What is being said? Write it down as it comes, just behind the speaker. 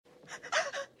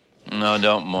No,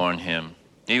 don't mourn him.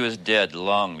 He was dead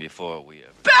long before we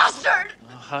ever... Bastard!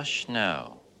 Oh, hush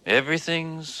now.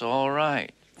 Everything's all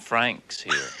right. Frank's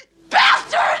here.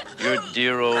 Bastard! Your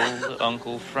dear old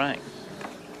Uncle Frank.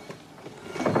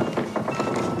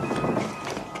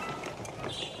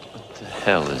 What the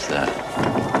hell is that?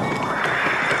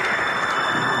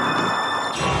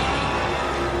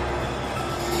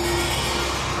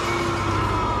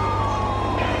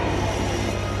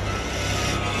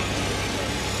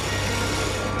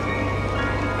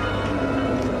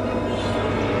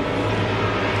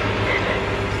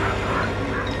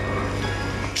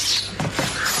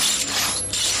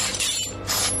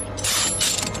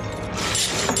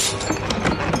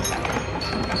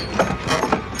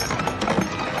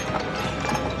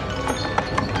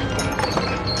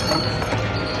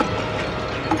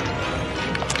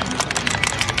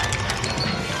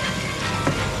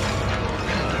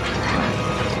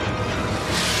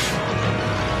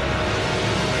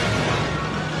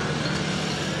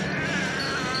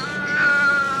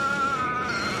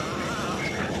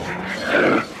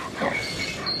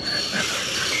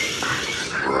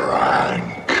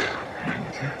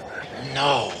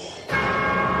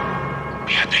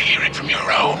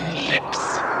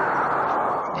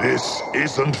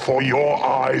 Isn't for your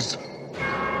eyes.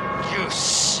 You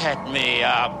set me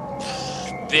up,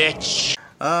 bitch.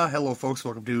 Hello folks,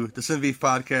 welcome to the Cinevie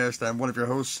Podcast. I'm one of your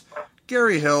hosts,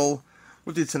 Gary Hill.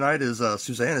 With you tonight is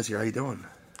Suzanne is here. How you doing?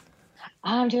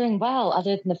 I'm doing well,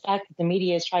 other than the fact that the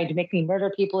media is trying to make me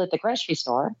murder people at the grocery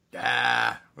store.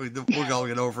 We'll all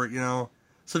get over it, you know.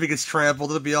 So if he gets trampled,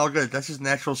 it'll be all good. That's just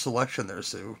natural selection there,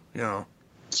 Sue, you know.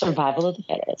 Survival of the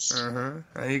fittest. There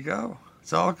you go.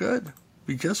 It's all good.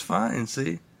 Be just fine,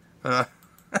 see? And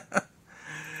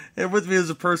with me is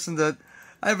a person that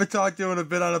I haven't talked to in a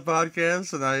bit on a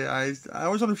podcast, and I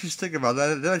always wonder if she's thinking about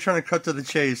that. Then I try to cut to the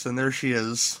chase, and there she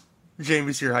is.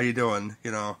 Jamie's here. How you doing?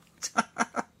 You know.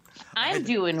 I'm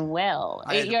doing well.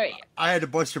 I had to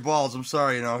bust your balls. I'm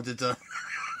sorry, you know.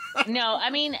 No, I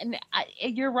mean,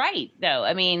 you're right, though.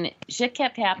 I mean, shit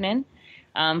kept happening,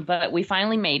 but we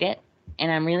finally made it,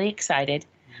 and I'm really excited.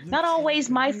 Not always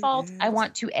my fault, I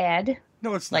want to add.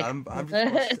 No, it's not.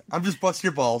 I'm just busting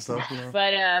your balls, though. You know?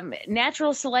 But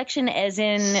natural selection, as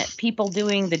in people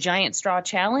doing the giant straw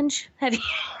challenge.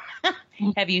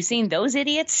 Have you seen those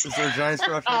idiots? Is there a giant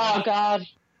straw challenge? Oh God!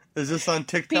 Is this on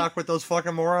TikTok with those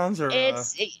fucking morons? Or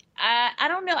I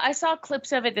don't know. I saw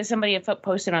clips of it that somebody had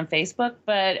posted on Facebook,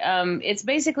 but it's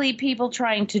basically people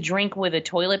trying to drink with a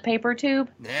toilet paper tube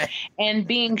and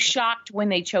being shocked when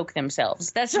they choke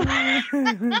themselves. That's what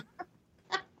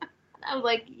I'm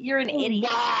like, you're an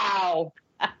idiot. Wow.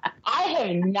 I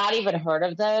have not even heard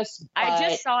of this. I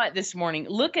just saw it this morning.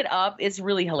 Look it up. It's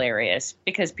really hilarious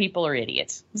because people are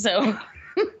idiots. So,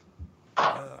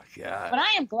 oh, God. But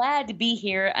I am glad to be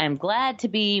here. I'm glad to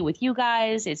be with you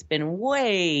guys. It's been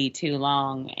way too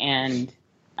long, and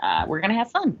we're going to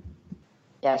have fun.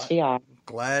 Yes, we are.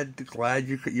 Glad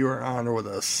you are on with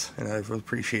us, and I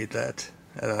appreciate that.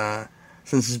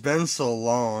 Since it's been so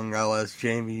long, I'll ask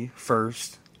Jamie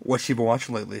first. What's she been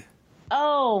watching lately?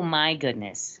 Oh my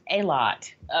goodness, a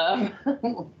lot.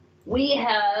 We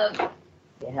have.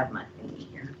 I have my thingy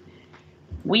here.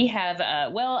 We have.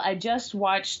 I just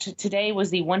watched. Today was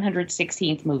the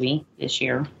 116th movie this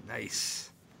year.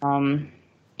 Nice. And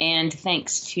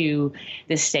thanks to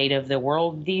the state of the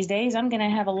world these days, I'm going to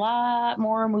have a lot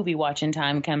more movie watching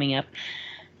time coming up.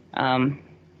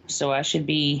 So I should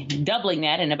be doubling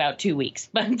that in about 2 weeks.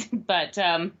 But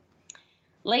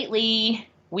lately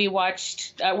we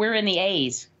watched. We're in the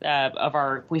A's of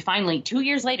our. We finally 2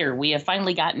 years later we have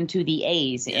finally gotten to the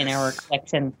A's in our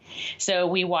collection. So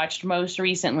we watched most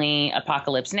recently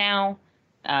Apocalypse Now,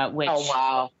 which oh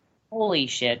wow, holy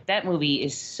shit, that movie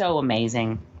is so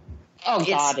amazing. Oh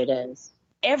God, it is.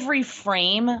 Every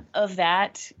frame of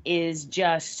that is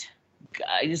just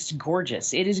it's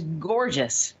gorgeous. It is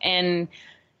gorgeous, and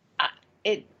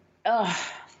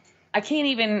I can't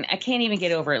even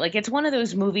get over it. Like, it's one of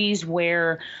those movies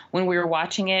where when we were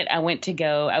watching it, I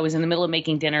was in the middle of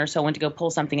making dinner, so I went to go pull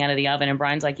something out of the oven, and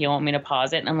Brian's like, you want me to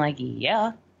pause it? And I'm like,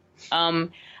 yeah.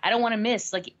 I don't want to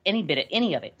miss like any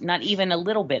of it, not even a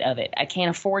little bit of it. I can't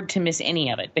afford to miss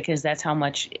any of it because that's how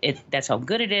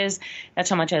good it is. That's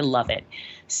how much I love it.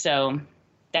 So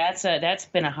that's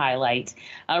been a highlight.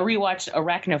 I rewatched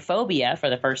Arachnophobia for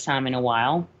the first time in a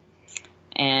while.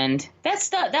 And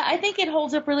that I think it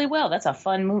holds up really well. That's a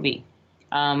fun movie.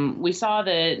 We saw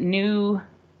the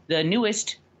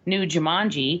newest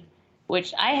Jumanji,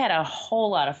 which I had a whole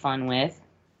lot of fun with.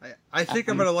 I think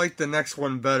I'm going to like the next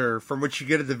one better, from what you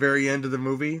get at the very end of the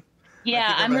movie.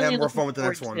 Yeah, I'm really have more fun with the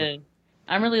next one.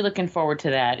 I'm really looking forward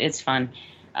to that. It's fun.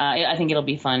 I think it'll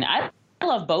be fun. I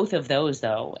love both of those,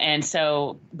 though. And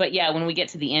so, but yeah, when we get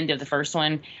to the end of the first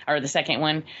one or the second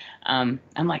one, I'm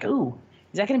like, ooh,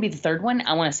 is that going to be the third one?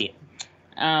 I want to see it.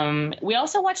 We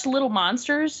also watched Little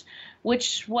Monsters,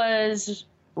 which was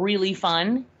really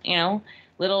fun. You know,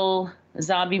 little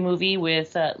zombie movie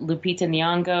with Lupita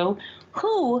Nyong'o,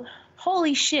 who,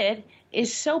 holy shit,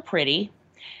 is so pretty.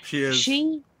 She is.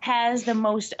 She has the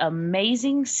most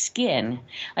amazing skin.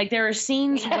 Like, there are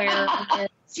scenes where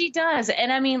she does,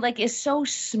 and I mean, like, it's so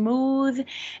smooth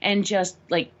and just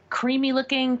like creamy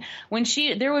looking.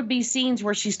 There would be scenes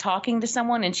where she's talking to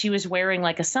someone and she was wearing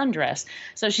like a sundress,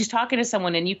 so she's talking to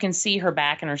someone and you can see her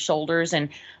back and her shoulders, and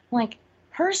like,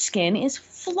 her skin is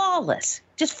flawless,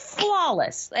 just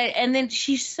flawless. And then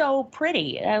she's so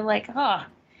pretty. I'm like, but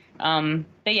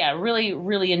yeah, really,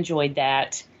 really enjoyed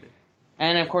that.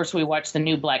 And of course, we watched the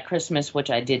new Black Christmas, which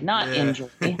I did not enjoy.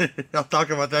 I'll talk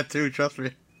about that too. Trust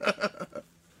me.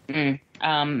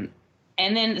 And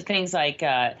then things like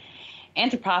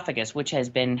Anthropophagus, which has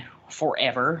been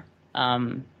forever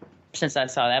since I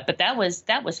saw that. But that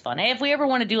was fun. Hey, if we ever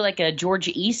want to do like a George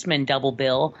Eastman double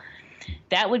bill,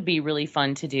 that would be really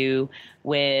fun to do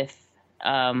with.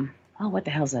 What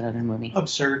the hell's that other movie?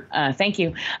 Absurd. Thank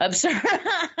you. Absurd.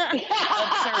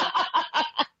 Absurd.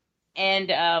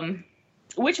 And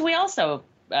which we also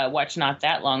watched not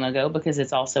that long ago because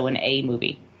it's also an A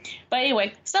movie. But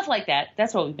anyway, stuff like that.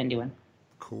 That's what we've been doing.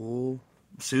 Cool.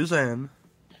 Suzanne.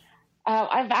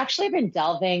 I've actually been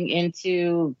delving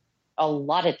into a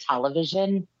lot of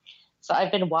television. So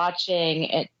I've been watching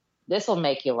it. This will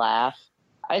make you laugh.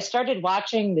 I started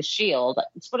watching The Shield.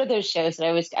 It's one of those shows that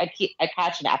I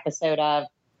catch an episode of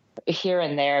here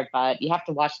and there, but you have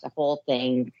to watch the whole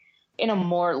thing in a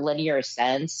more linear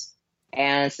sense.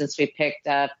 And since we picked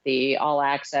up the All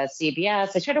Access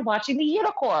CBS, I started watching The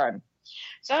Unicorn.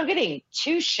 So I'm getting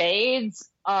two shades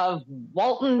of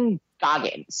Walton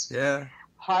Goggins. Yeah.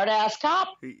 Hard ass cop,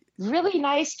 really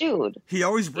nice dude. He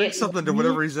always brings something to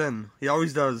whatever he's in. He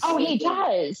always does. Oh, he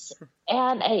does.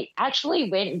 And I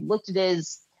actually went and looked at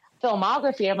his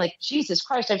filmography. And I'm like, Jesus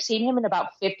Christ, I've seen him in about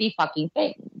 50 fucking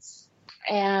things.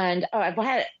 And I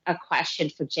had a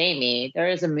question for Jamie. There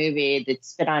is a movie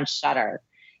that's been on Shudder,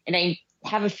 and I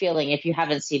have a feeling if you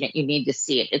haven't seen it, you need to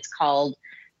see it. It's called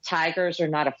Tigers Are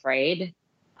Not Afraid.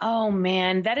 Oh,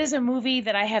 man, that is a movie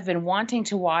that I have been wanting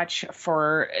to watch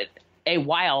for a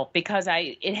while because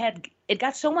it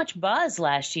got so much buzz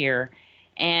last year,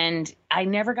 and I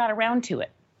never got around to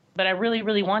it. But I really,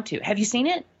 really want to. Have you seen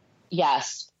it?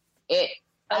 Yes. Okay,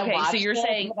 so you're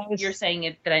saying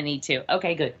it that I need to.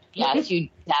 Okay, good. Yes, you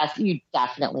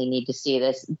definitely need to see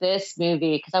this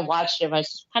movie because I watched it. I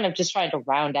was kind of just trying to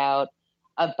round out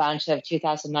a bunch of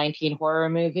 2019 horror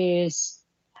movies,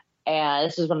 and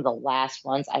this is one of the last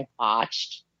ones I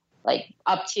watched, like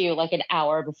up to like an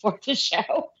hour before the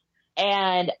show.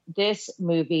 And this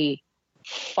movie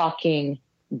fucking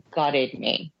gutted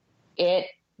me. It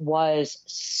was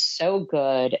so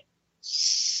good,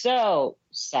 so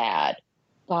sad,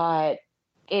 but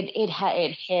it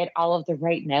hit all of the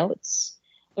right notes.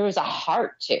 There was a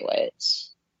heart to it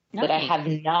that I have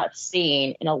not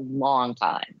seen in a long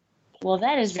time. Well,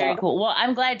 that is very cool. Well,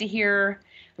 I'm glad to hear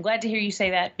you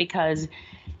say that because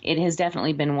it has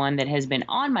definitely been one that has been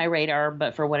on my radar,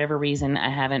 but for whatever reason, I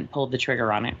haven't pulled the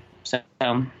trigger on it. So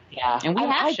yeah, and we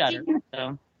have Shudder.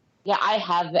 So yeah,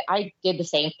 I did the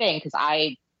same thing because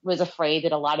I was afraid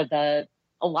that a lot of the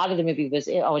movie was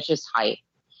just hype.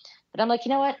 But I'm like, you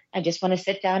know what? I just want to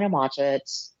sit down and watch it,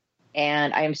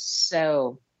 and I am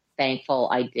so thankful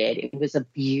I did. It was a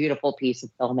beautiful piece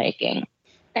of filmmaking.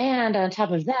 And on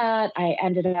top of that, I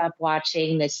ended up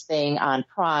watching this thing on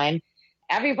Prime.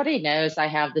 Everybody knows I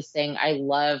have this thing. I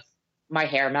love my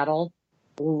hair metal.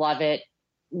 Love it.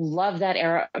 Love that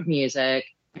era of music.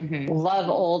 Mm-hmm. Love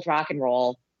old rock and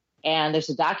roll. And there's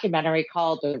a documentary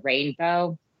called The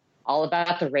Rainbow, all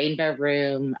about the Rainbow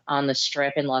Room on the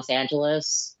Strip in Los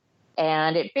Angeles.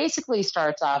 And it basically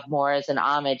starts off more as an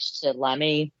homage to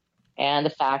Lemmy and the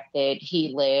fact that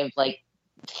he lived like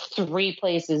 3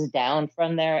 places down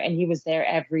from there, and he was there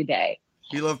every day.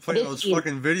 He loved playing those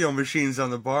fucking video machines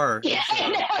on the bar. Yeah, I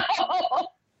know.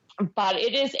 But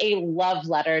it is a love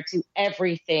letter to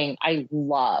everything I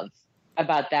love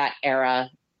about that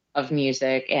era of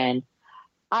music, and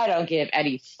I don't give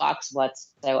any fucks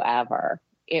whatsoever.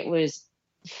 It was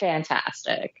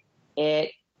fantastic.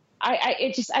 I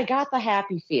got the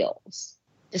happy feels.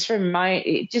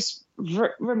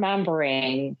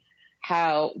 Remembering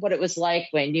what it was like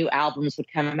when new albums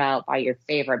would come out by your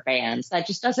favorite bands. That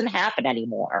just doesn't happen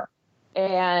anymore.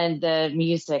 and the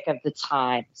music of the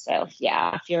time. So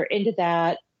yeah, if you're into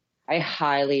that, I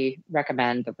highly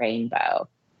recommend The Rainbow.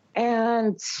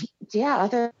 And yeah,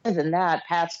 other than that,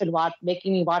 Pat's been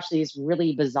making me watch these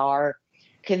really bizarre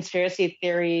conspiracy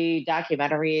theory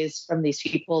documentaries from these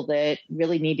people that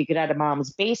really need to get out of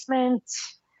mom's basement.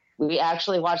 We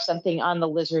actually watched something on the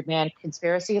Lizard Man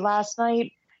conspiracy last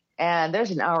night, and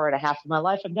there's an hour and a half of my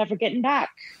life I'm never getting back.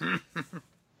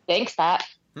 Thanks, Pat.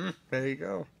 There you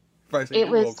go. It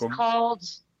was called,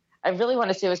 I really want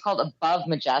to say it was called Above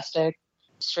Majestic,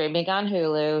 streaming on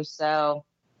Hulu. So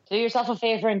do yourself a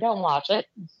favor and don't watch it.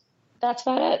 That's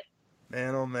about it.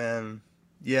 Man, oh man.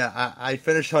 Yeah, I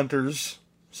finished Hunters,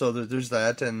 so there's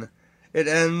that, and it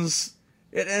ends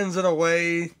in a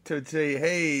way to say,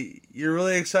 hey, you're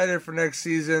really excited for next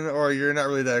season, or you're not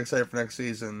really that excited for next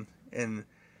season, and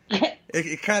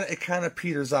it kind of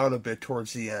peters out a bit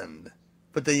towards the end.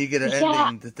 But then you get an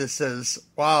ending that this says,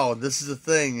 wow, this is a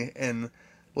thing, and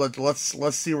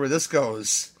let's see where this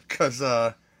goes, because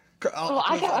I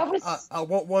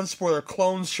want one spoiler: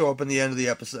 clones show up in the end of the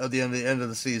episode, at the end of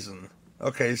the season.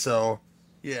 Okay, so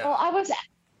yeah. Well,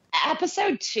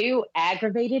 episode 2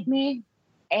 aggravated me,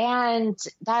 and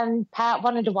then Pat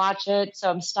wanted to watch it, so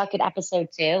I'm stuck at episode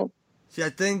 2. See, I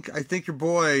think your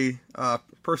boy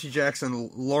Percy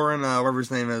Jackson, Lauren, whatever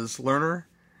his name is, Lerner,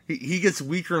 he gets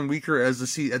weaker and weaker as the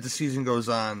season goes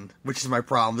on, which is my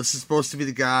problem. This is supposed to be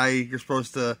the guy you're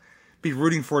supposed to be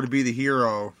rooting for to be the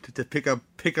hero, to pick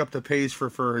up the pace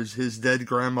for his dead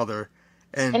grandmother,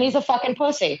 and he's a fucking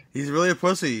pussy. He's really a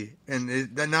pussy,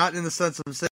 and not in the sense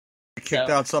of saying kicked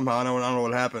out somehow. I don't know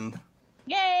what happened.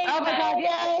 Yay! Oh my god!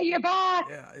 Yay! You're back.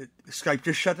 Yeah, Skype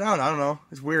just shut down. I don't know.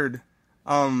 It's weird.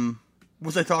 What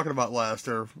was I talking about last,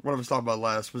 or what I was talking about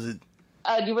last? Was it?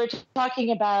 You were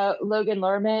talking about Logan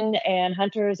Lerman and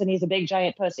Hunters, and he's a big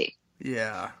giant pussy.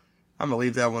 Yeah, I'm gonna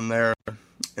leave that one there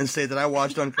and say that I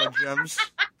watched Uncut Gems,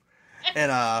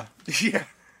 and yeah,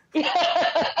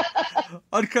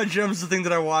 Uncut Gems is the thing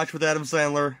that I watched with Adam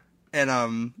Sandler,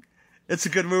 and it's a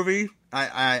good movie.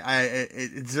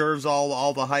 It deserves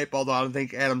all the hype, although I don't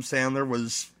think Adam Sandler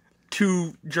was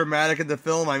too dramatic in the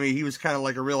film. I mean, he was kind of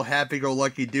like a real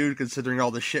happy-go-lucky dude considering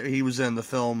all the shit he was in the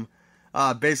film.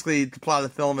 Basically, the plot of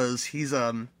the film is he's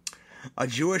a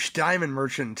Jewish diamond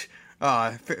merchant.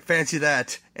 Fancy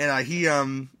that. And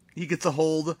he gets a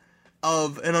hold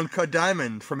of an uncut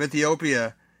diamond from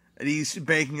Ethiopia, and he's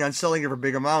banking on selling it for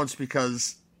big amounts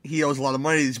because he owes a lot of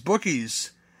money to these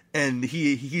bookies, and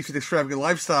he keeps an extravagant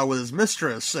lifestyle with his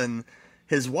mistress and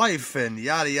his wife and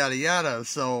yada yada yada.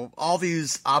 So all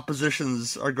these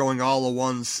oppositions are going all at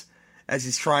once as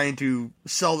he's trying to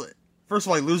sell. First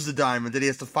of all, he loses the diamond, then he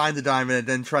has to find the diamond and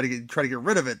then try to get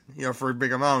rid of it, for a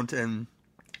big amount, and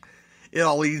it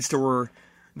all leads to where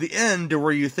the end, to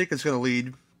where you think it's going to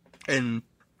lead, and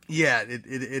yeah,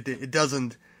 it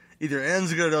doesn't either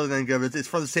ends good or doesn't end good. It's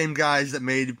from the same guys that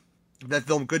made that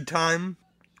film Good Time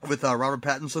with Robert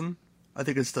Pattinson. I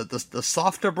think it's the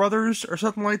Softer brothers or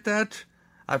something like that.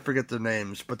 I forget their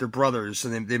names, but they're brothers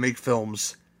and they make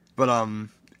films. But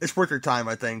it's worth your time,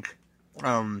 I think.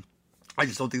 I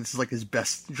just don't think this is like his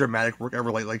best dramatic work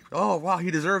ever. Like, oh wow,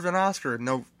 he deserves an Oscar.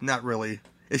 No, not really.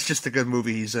 It's just a good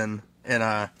movie he's in, and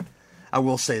I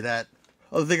will say that.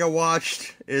 Other thing I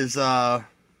watched is that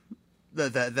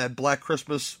Black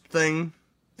Christmas thing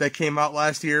that came out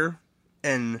last year,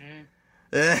 and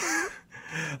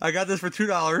I got this for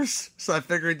 $2, so I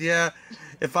figured, yeah,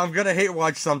 if I'm gonna hate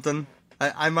watch something,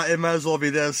 it might as well be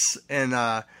this, and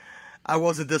I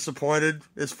wasn't disappointed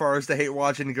as far as the hate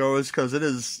watching goes, because it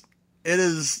is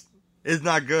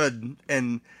not good,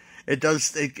 and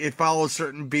it follows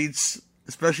certain beats,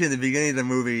 especially in the beginning of the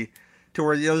movie, to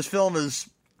where this film is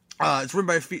it's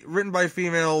written by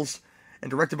females and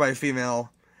directed by a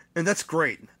female, and that's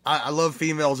great. I love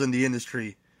females in the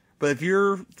industry, but if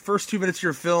your first 2 minutes of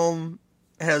your film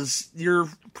has your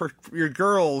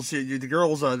girls, the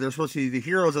girls they're supposed to be the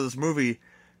heroes of this movie,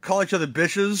 call each other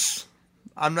bitches,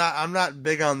 I'm not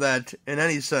big on that in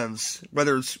any sense,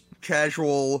 whether it's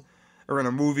casual or in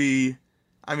a movie.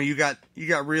 I mean, you got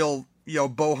real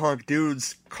bohunk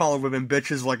dudes calling women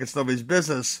bitches like it's nobody's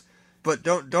business, but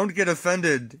don't get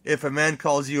offended if a man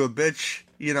calls you a bitch,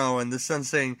 in the sense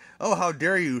saying, oh, how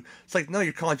dare you. It's like, no,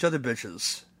 you're calling each other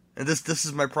bitches, and this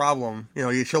is my problem.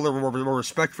 You show a little more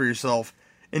respect for yourself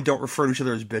and don't refer to each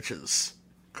other as bitches,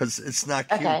 because it's not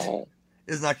cute. Okay.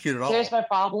 It's not cute at all. Here's my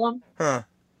problem. Huh.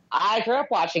 I grew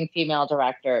up watching female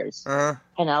directors.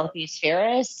 Penelope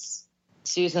Spheris,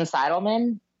 Susan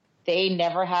Seidelman. They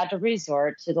never had to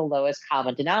resort to the lowest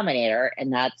common denominator,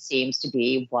 and that seems to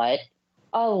be what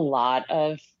a lot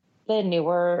of the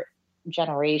newer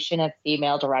generation of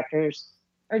female directors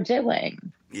are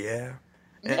doing. Yeah.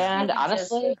 And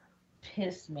honestly,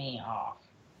 pissed me off.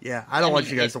 Yeah, I don't want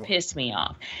you guys to watch. Pissed me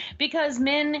off because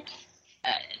men,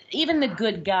 even the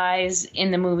good guys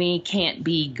in the movie can't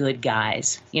be good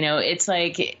guys. You know, it's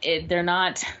like they're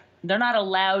not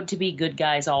allowed to be good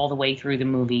guys all the way through the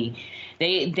movie.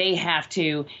 They have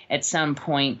to at some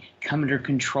point come under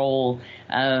control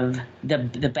of the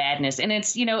badness. And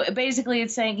it's, you know, basically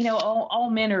it's saying, you know, all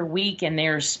men are weak and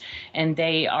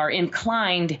they are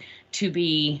inclined to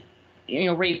be, you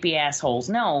know, rapey assholes.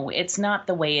 No, it's not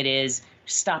the way it is.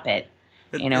 Stop it.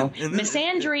 You know,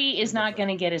 misandry is not going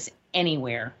to get us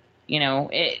anywhere. You know,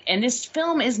 and this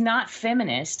film is not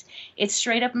feminist. It's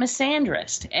straight up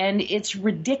misandrist, and it's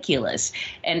ridiculous.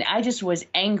 And I just was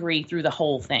angry through the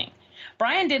whole thing.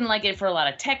 Brian didn't like it for a lot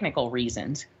of technical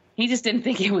reasons. He just didn't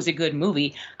think it was a good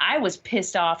movie. I was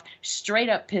pissed off, straight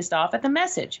up pissed off at the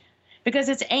message, because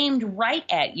it's aimed right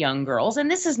at young girls, and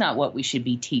this is not what we should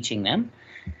be teaching them.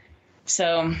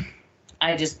 So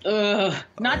I just,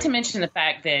 not to mention the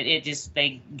fact that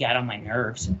they got on my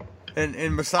nerves. And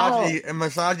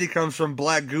misogyny comes from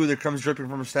black goo that comes dripping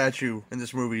from a statue in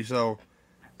this movie, so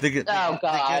they get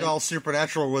all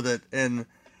supernatural with it, and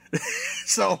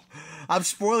so I'm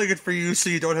spoiling it for you so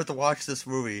you don't have to watch this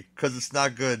movie, because it's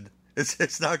not good.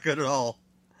 It's not good at all.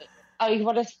 Oh, you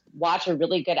want to watch a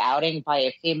really good outing by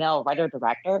a female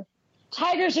writer-director?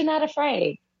 Tigers Are Not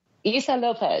Afraid. Issa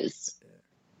Lopez.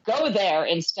 Go there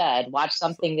instead. Watch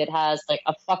something that has like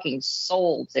a fucking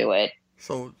soul to it.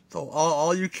 So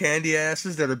all you candy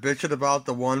asses that are bitching about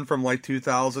the one from like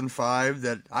 2005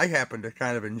 that I happen to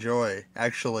kind of enjoy,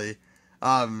 actually.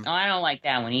 I don't like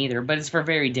that one either, but it's for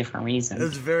very different reasons.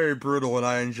 It's very brutal, and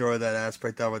I enjoy that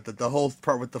aspect of it. The whole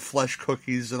part with the flesh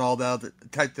cookies and all that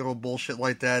technical bullshit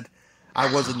like that,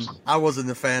 I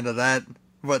wasn't a fan of that.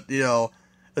 But you know,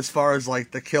 as far as like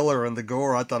the killer and the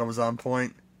gore, I thought it was on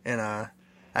point, and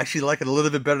actually like it a little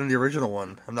bit better than the original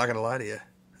one. I'm not gonna lie to you,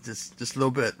 just a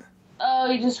little bit.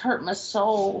 Oh, you just hurt my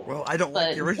soul. Well, I don't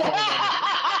like the original one that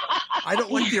much. I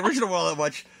don't like the original one that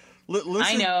much.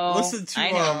 Listen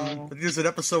to there's an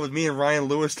episode with me and Ryan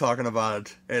Lewis talking about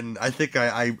it, and I think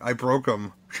I broke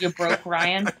him. You broke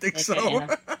Ryan? I think so.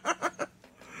 Yeah.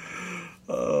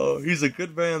 Oh, he's a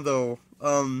good man though.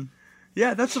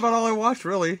 Yeah, that's about all I watched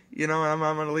really. You know, I'm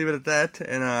gonna leave it at that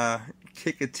and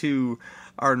kick it to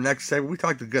our next segment. We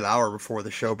talked a good hour before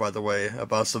the show, by the way,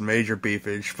 about some major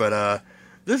beefage, but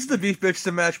this is the beef bitch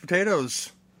to mashed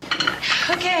potatoes.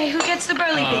 Okay, who gets the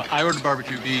burly beef? I ordered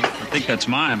barbecue beef. I think that's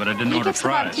mine, but I didn't order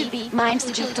fries. Barbecue beef. Mine's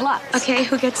the beef deluxe. Okay,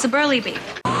 who gets the burly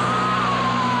beef? I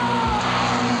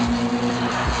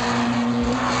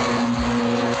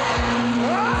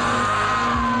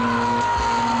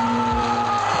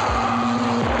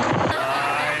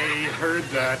heard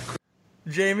that.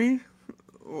 Jamie,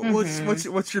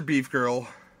 what's your beef, girl?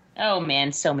 Oh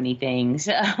man, so many things.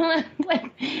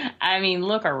 I mean,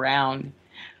 look around.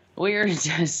 We're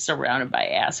just surrounded by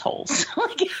assholes.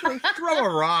 Throw a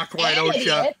rock, why don't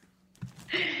you?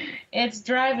 It's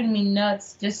driving me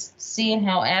nuts just seeing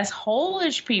how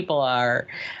assholish people are.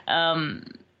 And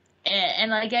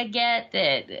like, I get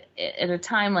that at a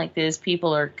time like this,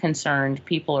 people are concerned,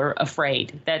 people are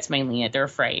afraid. That's mainly it. They're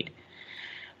afraid.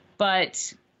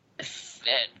 But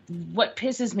what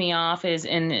pisses me off is,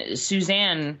 and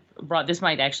Suzanne brought, this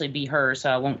might actually be her, so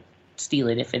I won't steal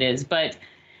it if it is, but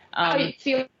I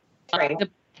feel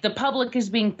the public is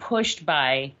being pushed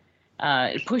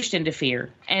into fear,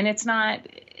 and that's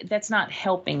not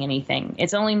helping anything.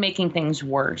 It's only making things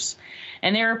worse.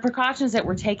 And there are precautions that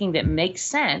we're taking that make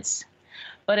sense,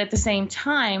 but at the same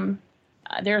time,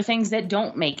 there are things that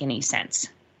don't make any sense.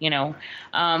 You know,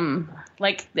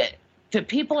 like the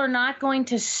people are not going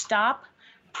to stop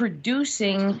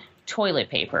producing toilet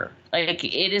paper. Like,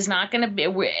 it is not going to be,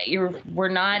 we're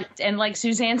not, and like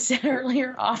Suzanne said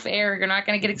earlier off air, you're not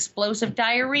going to get explosive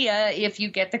diarrhea if you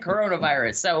get the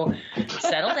coronavirus. So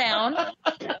settle down,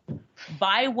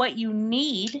 buy what you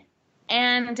need,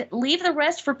 and leave the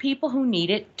rest for people who need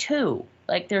it too.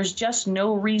 Like, there's just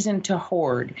no reason to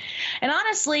hoard. And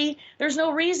honestly, there's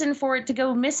no reason for it to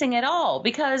go missing at all,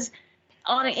 because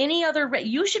on any other,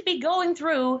 you should be going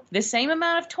through the same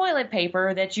amount of toilet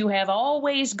paper that you have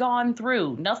always gone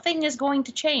through. Nothing is going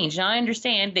to change. Now, I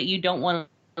understand that you don't want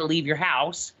to leave your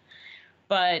house,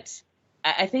 but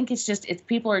I think it's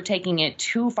people are taking it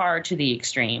too far to the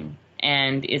extreme,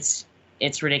 and it's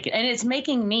ridiculous. And it's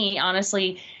making me,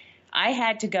 honestly, I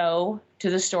had to go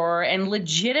to the store and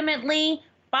legitimately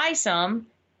buy some,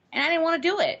 and I didn't want to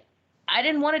do it. I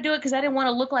didn't want to do it because I didn't want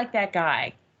to look like that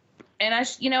guy. And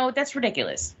that's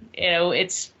ridiculous.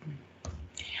 It's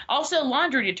Also,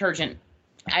 laundry detergent.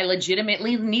 I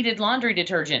legitimately needed laundry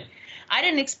detergent. I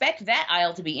didn't expect that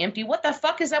aisle to be empty. What the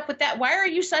fuck is up with that? Why are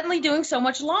you suddenly doing so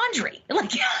much laundry?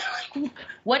 Like,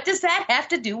 what does that have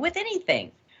to do with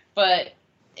anything? But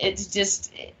it's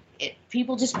just,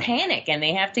 people just panic and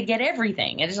they have to get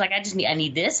everything. And it's like, I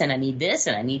need this and I need this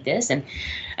and I need this. And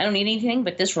I don't need anything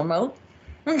but this remote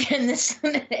and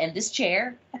this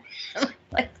chair.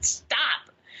 Like, stop.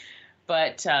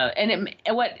 But,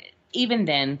 even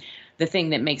then, the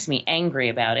thing that makes me angry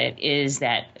about it is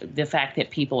that the fact that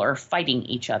people are fighting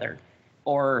each other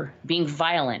or being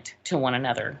violent to one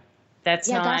another. That's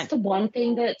the one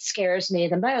thing that scares me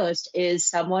the most is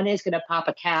someone is going to pop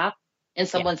a cap in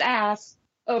someone's ass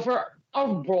over a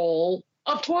roll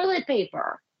of toilet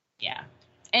paper. Yeah.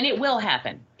 And it will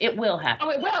happen. It will happen.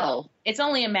 Oh, it will. It's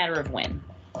only a matter of when.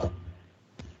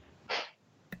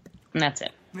 And that's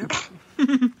it. Yep.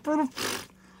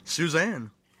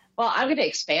 Suzanne. Well, I'm going to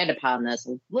expand upon this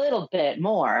a little bit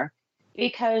more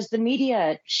because the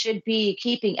media should be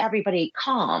keeping everybody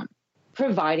calm,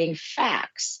 providing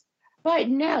facts. But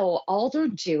no, all they're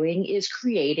doing is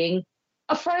creating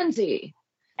a frenzy.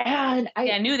 And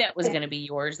I knew that was going to be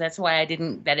yours. That's why I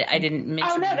didn't mention.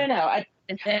 Oh, no. I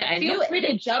Feel free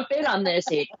to jump in on this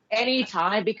at any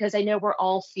time because I know we're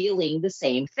all feeling the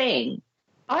same thing.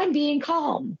 I'm being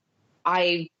calm.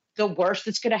 The worst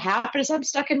that's going to happen is I'm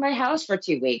stuck in my house for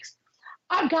 2 weeks.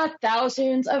 I've got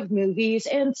thousands of movies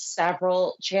and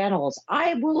several channels.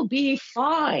 I will be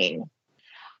fine.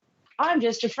 I'm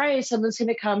just afraid someone's going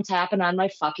to come tapping on my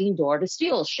fucking door to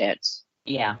steal shit.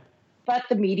 Yeah. But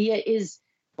the media is,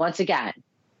 once again,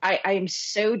 I am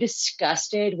so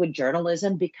disgusted with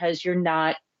journalism because you're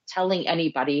not telling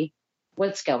anybody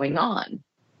what's going on.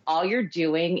 All you're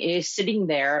doing is sitting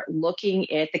there looking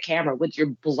at the camera with your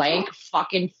blank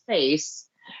fucking face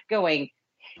going,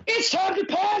 it's time to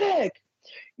panic.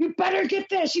 You better get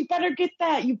this. You better get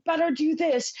that. You better do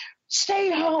this.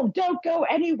 Stay home. Don't go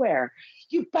anywhere.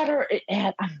 You better.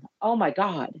 And, oh, my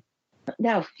God.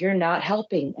 No, you're not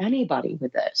helping anybody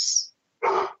with this.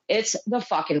 It's the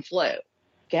fucking flu.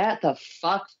 Get the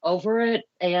fuck over it.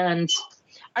 And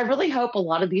I really hope a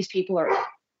lot of these people are,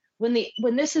 when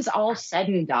this is all said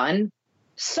and done,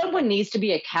 someone needs to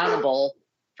be accountable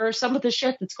for some of the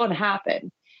shit that's going to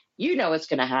happen. You know it's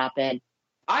going to happen.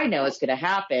 I know it's going to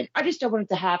happen. I just don't want it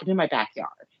to happen in my backyard.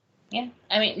 Yeah.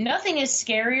 I mean, nothing is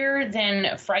scarier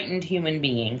than frightened human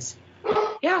beings.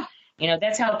 Yeah. You know,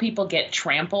 that's how people get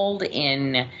trampled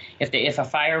in if a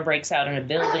fire breaks out in a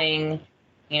building,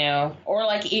 you know, or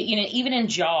like, you know, even in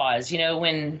Jaws, you know,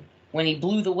 when he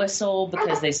blew the whistle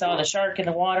because they saw the shark in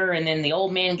the water and then the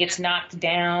old man gets knocked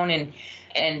down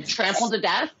and trampled to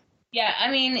death. Yeah.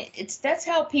 I mean, that's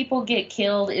how people get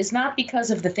killed is not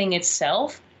because of the thing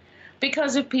itself,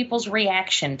 because of people's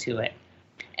reaction to it.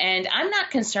 And I'm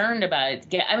not concerned about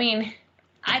it. I mean,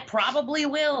 I probably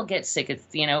will get sick of,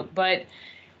 you know,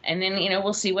 and then, you know,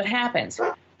 we'll see what happens.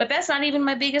 But that's not even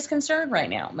my biggest concern right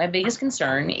now. My biggest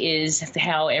concern is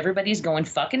how everybody's going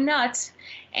fucking nuts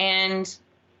and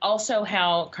also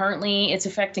how currently it's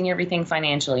affecting everything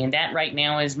financially. And that right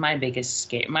now is my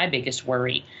biggest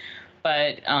worry.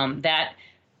 But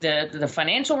the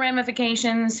financial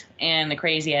ramifications and the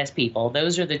crazy ass people,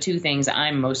 those are the two things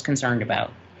I'm most concerned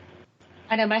about.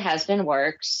 I know my husband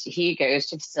works. He goes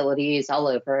to facilities all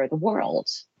over the world.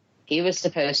 He was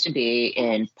supposed to be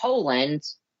in Poland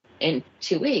in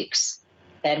 2 weeks.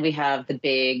 Then we have the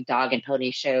big dog and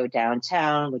pony show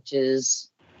downtown,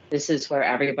 this is where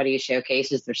everybody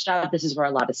showcases their stuff. This is where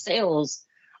a lot of sales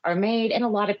are made, and a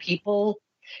lot of people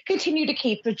continue to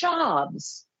keep their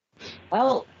jobs.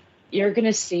 Well, you're going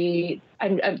to see,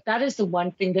 that is the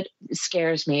one thing that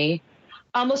scares me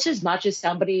almost as much as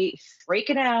somebody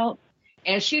freaking out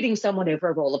and shooting someone over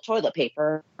a roll of toilet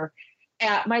paper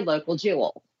at my local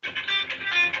Jewel.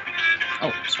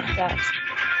 Oh, sorry.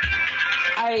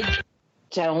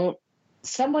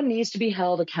 Someone needs to be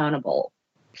held accountable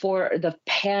for the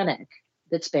panic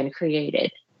that's been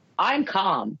created. I'm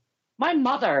calm. My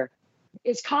mother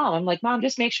is calm. I'm like, Mom,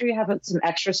 just make sure you have some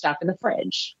extra stuff in the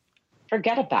fridge.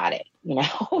 Forget about it, you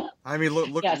know? I mean,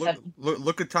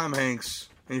 look at Tom Hanks,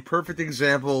 a perfect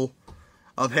example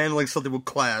of handling something with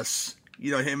class.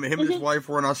 You know, him and his wife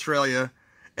were in Australia,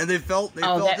 and they felt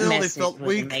ill, they felt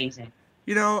weak. Amazing.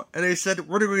 You know, and they said,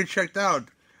 we're going to get checked out.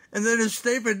 And then his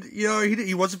statement, you know,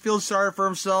 he wasn't feeling sorry for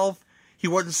himself. He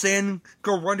wasn't saying,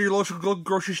 go run to your local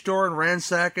grocery store and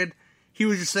ransack it. He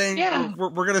was just saying, we're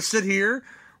going to sit here,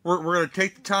 we're going to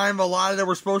take the time allotted that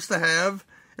we're supposed to have,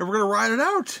 and we're going to ride it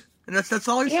out. And that's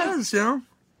all he says, you know?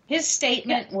 His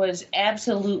statement was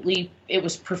absolutely, it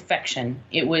was perfection.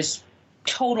 It was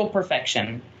total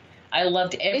perfection. I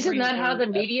loved every Isn't that how the word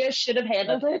of- media should have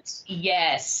handled it?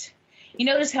 Yes. You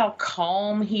notice how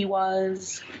calm he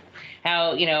was?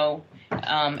 How,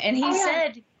 and he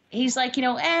said, he's like,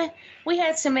 we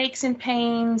had some aches and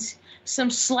pains,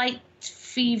 some slight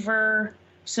fever,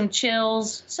 some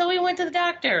chills. So we went to the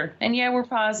doctor, and yeah, we're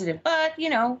positive. But,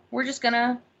 we're just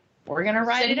we're gonna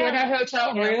ride Sit it here in out. a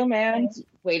hotel room and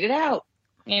wait it out.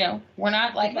 We're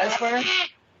not like, Because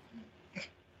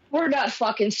we're not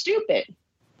fucking stupid.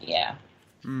 yeah.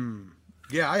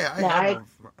 Yeah,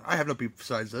 I have no beef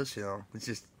besides this.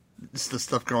 It's the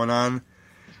stuff going on.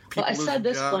 People I said losing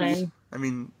this, jobs. Glenn. I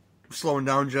mean, slowing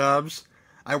down jobs.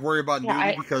 I worry about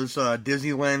Newt because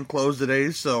Disneyland closed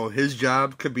today, so his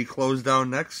job could be closed down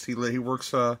next. He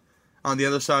works on the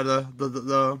other side of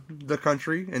the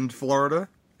country in Florida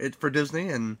for Disney,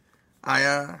 and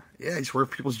he's worried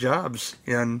for people's jobs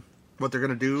and what they're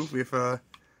gonna do if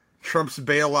Trump's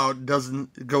bailout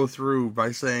doesn't go through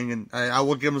by saying, and I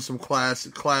will give him some class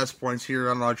points here.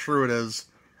 I don't know how true it is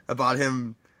about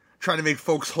him trying to make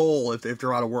folks whole if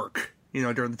they're out of work,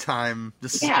 during the time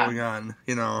this is going on,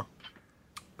 Well,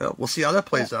 we'll see how that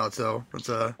plays out. So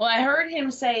Well, I heard him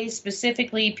say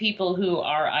specifically people who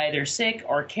are either sick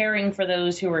or caring for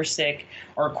those who are sick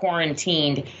or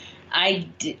quarantined.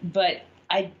 But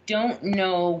I don't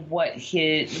know what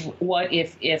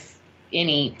if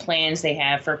any plans they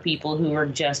have for people who are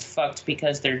just fucked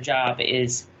because their job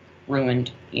is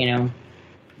ruined,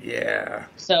 Yeah.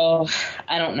 So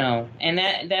I don't know. And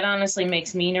that honestly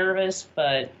makes me nervous,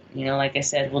 but like I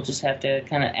said, we'll just have to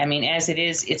as it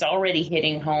is, it's already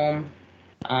hitting home.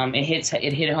 It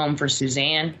hit home for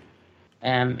Suzanne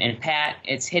and Pat.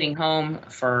 It's hitting home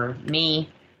for me.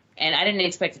 And I didn't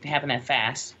expect it to happen that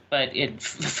fast, but it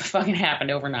fucking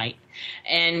happened overnight.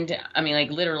 And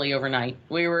literally overnight.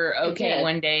 We were okay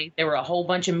one day. There were a whole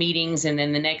bunch of meetings, and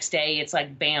then the next day, it's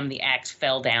like bam, the axe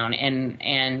fell down,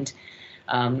 and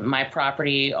my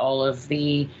property, all of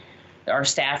our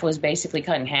staff was basically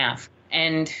cut in half,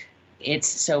 and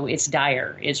it's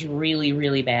dire. It's really,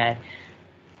 really bad.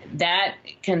 That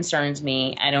concerns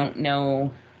me. I don't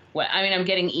know I'm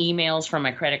getting emails from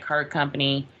my credit card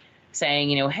company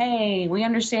saying, hey, we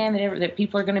understand that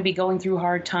people are going to be going through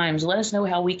hard times. Let us know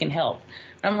how we can help.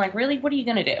 And I'm like, really? What are you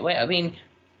going to do? What are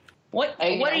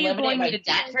you going to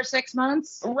do for 6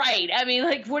 months? Right.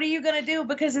 What are you going to do?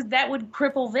 Because that would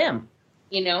cripple them.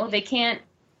 They can't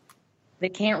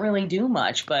really do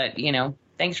much. But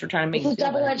thanks for trying to make it's a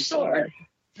double-edged sword.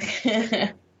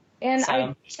 And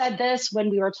I said this when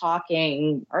we were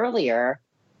talking earlier,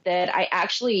 that I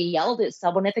actually yelled at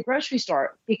someone at the grocery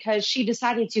store because she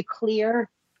decided to clear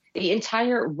the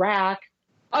entire rack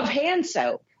of hand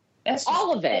soap. That's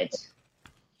all of it.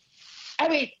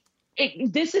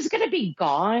 This is going to be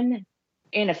gone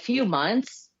in a few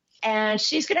months, and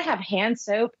she's going to have hand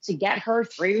soap to get her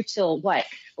through till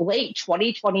late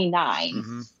 2029.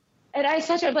 Mm-hmm. And I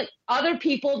said to her, other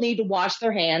people need to wash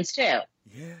their hands too.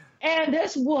 Yeah. And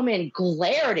this woman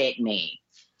glared at me.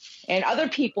 And other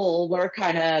people were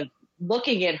kind of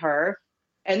looking at her,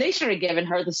 and they started giving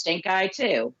her the stink eye,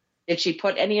 too. Did she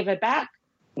put any of it back?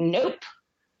 Nope.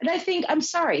 And I think, I'm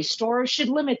sorry, stores should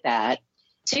limit that.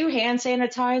 2 hand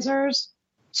sanitizers,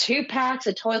 2 packs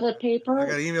of toilet paper. I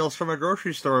got emails from a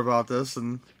grocery store about this,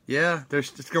 and yeah, they're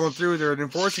just going through. They're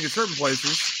enforcing in certain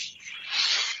places.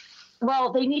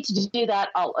 Well, they need to do that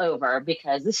all over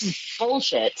because this is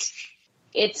bullshit.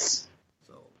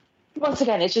 Once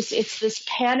again, it's this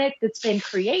panic that's been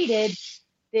created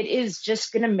that is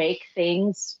just going to make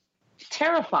things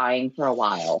terrifying for a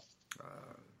while.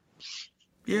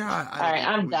 Yeah. All right,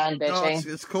 I'm done bitching.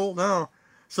 No, it's cool. No.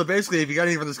 So basically, if you got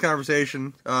anything from this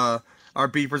conversation, our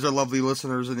beepers are lovely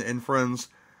listeners and friends.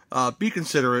 Be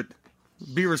considerate.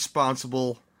 Be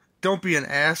responsible. Don't be an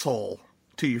asshole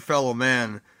to your fellow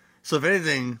man. So if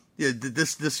anything,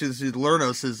 this is learn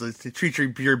us is to treat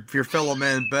your fellow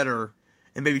man better.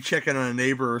 And maybe check in on a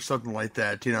neighbor or something like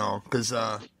that, because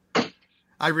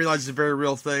I realize it's a very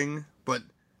real thing, but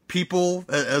people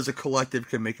as a collective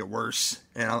can make it worse.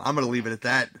 And I'm going to leave it at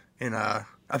that. And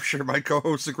I'm sure my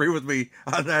co-hosts agree with me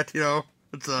on that,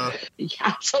 It's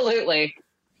Absolutely.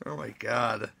 Oh, my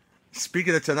God.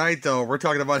 Speaking of tonight, though, we're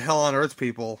talking about hell on earth,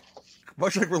 people.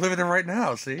 Much like we're living in right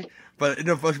now, see? But in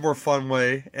a much more fun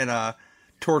way and a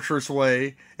torturous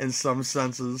way in some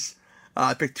senses.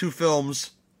 I picked 2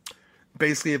 films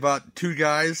basically about 2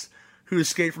 guys who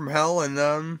escape from hell and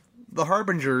the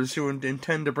Harbingers who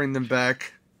intend to bring them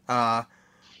back.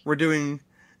 We're doing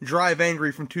Drive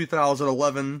Angry from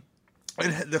 2011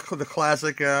 and the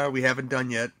classic we haven't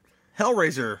done yet,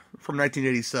 Hellraiser from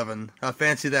 1987.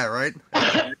 Fancy that, right?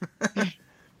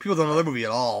 People don't know that movie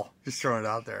at all. Just throwing it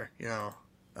out there,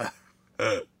 But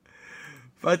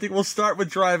I think we'll start with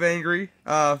Drive Angry.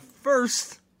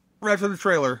 First, right from the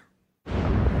trailer.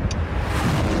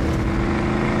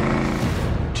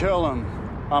 Tell him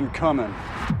I'm coming.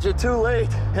 You're too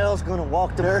late. Hell's gonna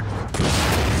walk the earth.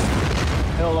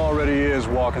 Hell already is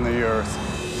walking the earth.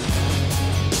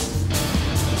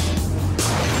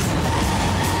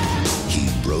 He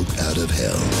broke out of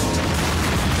hell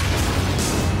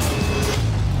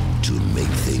to make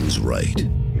things right.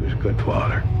 He was a good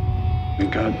father. He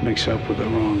got mixed up with the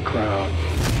wrong crowd.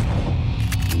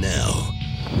 Now,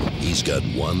 he's got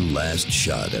one last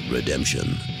shot at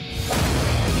redemption.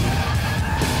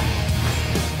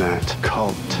 That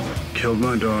cult killed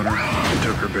my daughter and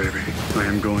took her baby. I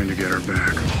am going to get her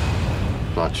back.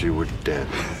 Thought you were dead.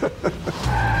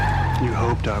 You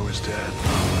hoped I was dead.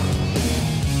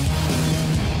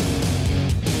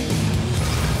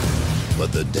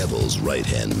 But the devil's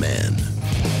right-hand man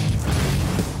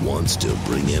wants to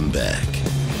bring him back.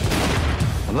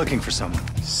 I'm looking for someone.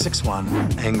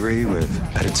 6'1", angry, with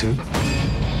attitude.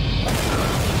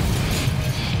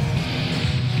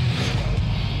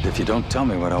 If you don't tell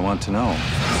me what I want to know.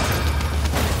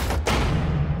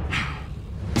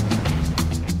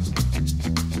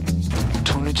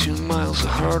 22 miles of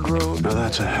hard road. Now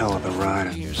that's a hell of a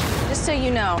ride. Just so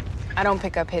you know, I don't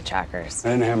pick up hitchhikers. I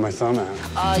didn't have my thumb out.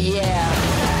 Oh, yeah.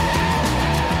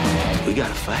 We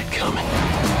got a fight coming.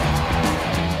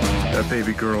 That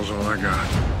baby girl's all I got.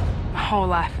 My whole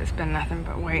life has been nothing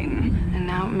but waiting, and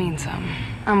now it means something.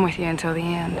 I'm with you until the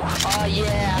end. Oh,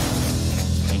 yeah.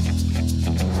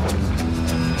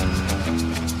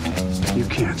 You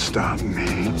can't stop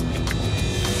me.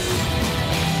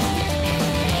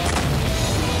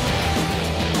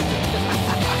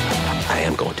 I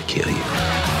am going to kill you.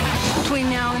 Between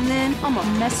now and then, I'm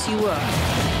gonna mess you up.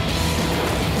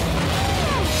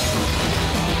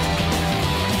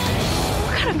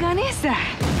 What kind of gun is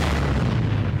that?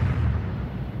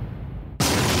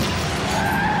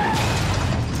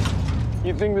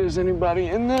 You think there's anybody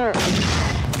in there?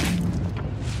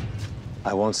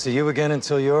 I won't see you again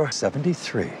until you're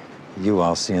 73. You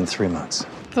I'll see in 3 months.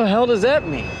 What the hell does that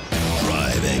mean?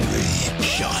 Drive Angry,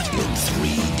 shot in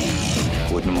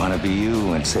 3D. Wouldn't want to be you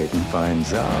when Satan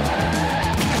finds out.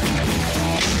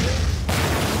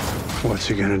 What's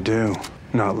he gonna do?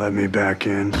 Not let me back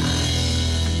in?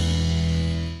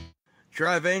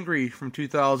 Drive Angry from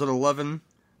 2011.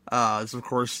 This, of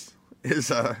course,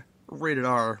 is rated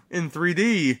R in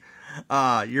 3D.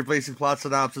 Your basic plot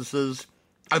synopsis is: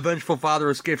 a vengeful father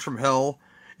escapes from hell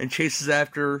and chases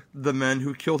after the men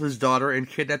who killed his daughter and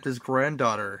kidnapped his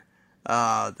granddaughter.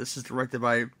 This is directed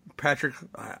by Patrick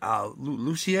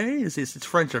Lussier. It's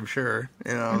French, I'm sure.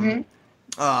 And,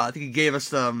 I think he gave us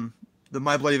the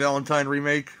My Bloody Valentine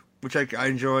remake, which I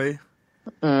enjoy.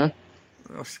 Oh,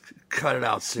 cut it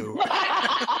out, Sue.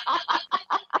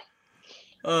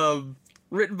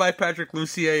 Written by Patrick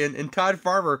Lussier and Todd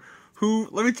Farmer, who,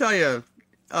 let me tell you,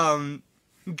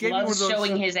 gave loves me one of those,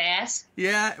 showing his ass.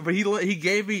 Yeah, but he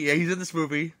gave me, yeah, he's in this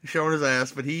movie showing his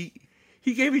ass, but he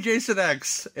gave me Jason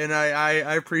X, and I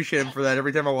appreciate him for that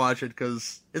every time I watch it,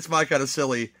 because it's my kind of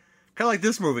silly, kind of like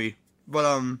this movie.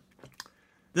 But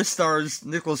this stars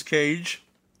Nicolas Cage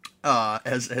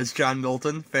as John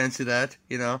Milton. Fancy that,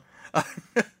 you know.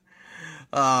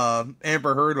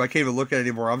 Amber Heard, who I can't even look at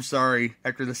anymore. I'm sorry.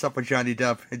 After the stuff with Johnny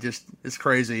Depp, it's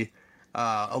crazy.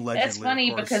 Allegedly, that's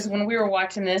funny because when we were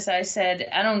watching this, I said,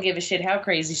 I don't give a shit how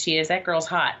crazy she is. That girl's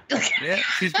hot. Yeah,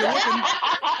 she's good looking.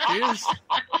 She is.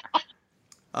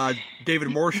 David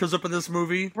Moore shows up in this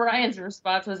movie. Brian's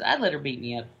response was, I'd let her beat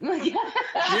me up. Yeah,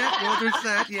 well, there's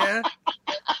that, yeah.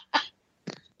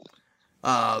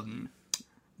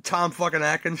 Tom fucking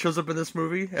Atkins shows up in this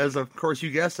movie as, of course,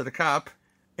 you guessed it, a cop.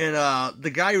 And the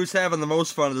guy who's having the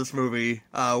most fun of this movie,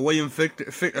 William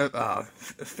Fichtner,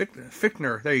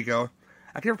 there you go.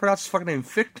 I can never pronounce his fucking name.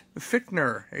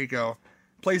 Fichtner, there you go.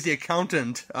 Plays the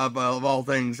accountant of all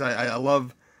things. I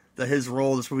love his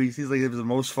role in this movie. He's like the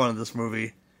most fun of this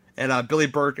movie. And Billy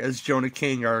Burke as Jonah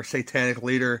King, our satanic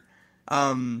leader.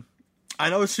 I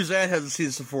know Suzanne hasn't seen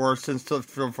this before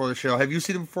before the show. Have you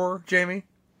seen it before, Jamie?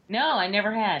 No, I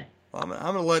never had. Well, I'm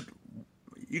going to let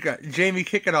you got Jamie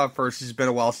kick it off first. It's been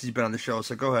a while since he's been on the show,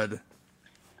 so go ahead.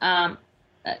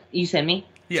 You said me?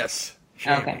 Yes.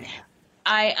 Jamie. Okay.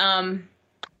 I'd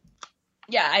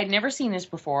never seen this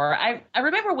before. I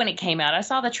remember when it came out, I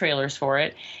saw the trailers for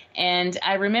it, and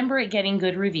I remember it getting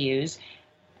good reviews,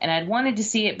 and I'd wanted to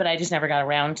see it, but I just never got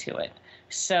around to it.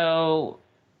 So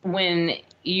when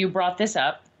you brought this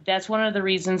up, that's one of the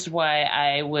reasons why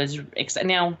I was excited.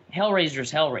 Now,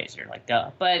 Hellraiser's Hellraiser, like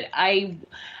duh. But I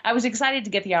was excited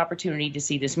to get the opportunity to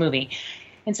see this movie.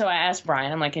 And so I asked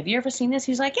Brian, I'm like, have you ever seen this?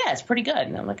 He's like, yeah, it's pretty good.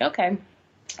 And I'm like, okay.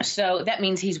 So that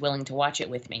means he's willing to watch it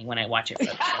with me when I watch it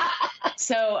first.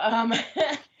 So but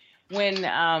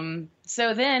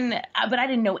I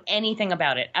didn't know anything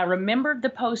about it. I remembered the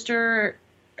poster.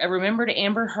 I remembered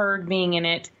Amber Heard being in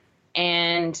it,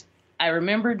 and I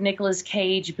remembered Nicolas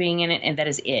Cage being in it, and that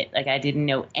is it. Like, I didn't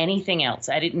know anything else.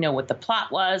 I didn't know what the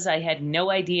plot was. I had no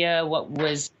idea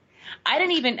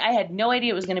I had no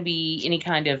idea it was going to be any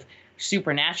kind of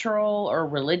supernatural or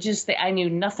religious thing. I knew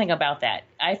nothing about that.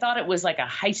 I thought it was like a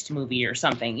heist movie or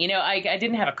something. You know, I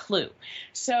didn't have a clue.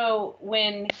 So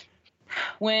when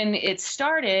it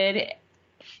started,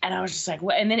 and I was just like,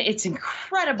 what? And then it's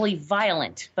incredibly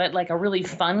violent, but like a really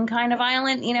fun kind of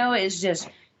violent, you know, it's just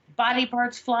body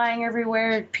parts flying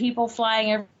everywhere, people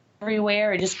flying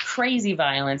everywhere, and just crazy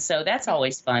violence. So that's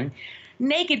always fun.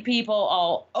 Naked people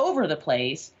all over the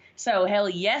place. So hell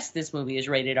yes, this movie is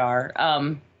rated R.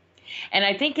 And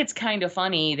I think it's kind of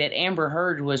funny that Amber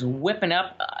Heard was whipping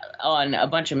up on a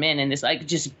bunch of men in this, like,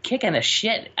 just kicking the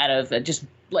shit out of, just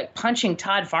like punching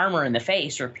Todd Farmer in the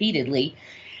face repeatedly.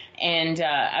 And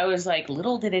I was like,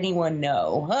 little did anyone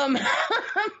know.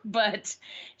 But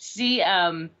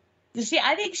I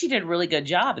think she did a really good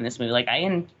job in this movie. Like,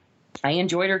 I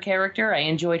enjoyed her character. I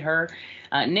enjoyed her.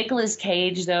 Nicolas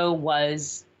Cage, though,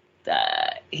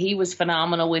 he was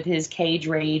phenomenal with his cage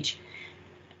rage.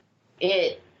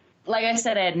 Like I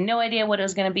said, I had no idea what it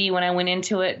was going to be when I went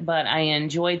into it, but I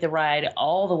enjoyed the ride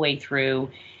all the way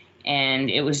through, and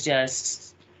it was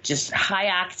just high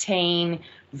octane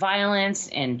violence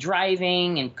and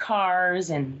driving and cars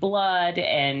and blood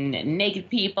and naked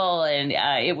people, and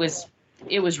it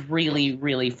was really,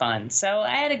 really fun. So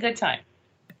I had a good time.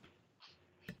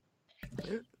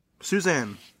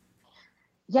 Suzanne.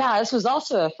 Yeah, this was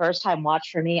also a first-time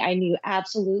watch for me. I knew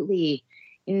absolutely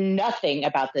nothing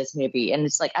about this movie. And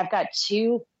it's like, I've got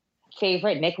two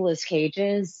favorite Nicolas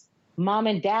Cages. Mom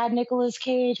and Dad Nicolas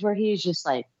Cage, where he's just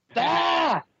like,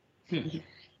 ah!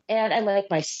 And I like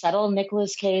my subtle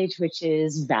Nicolas Cage, which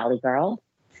is Valley Girl.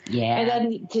 Yeah. And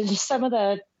then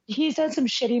he's done some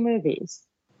shitty movies.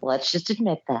 Let's just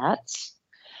admit that.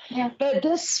 Yeah. But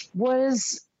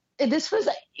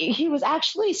he was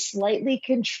actually slightly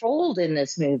controlled in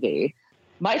this movie.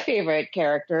 My favorite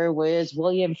character was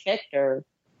William Fichtner,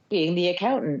 being the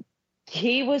accountant.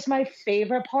 He was my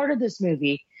favorite part of this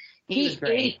movie. He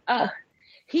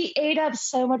ate up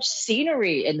so much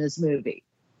scenery in this movie.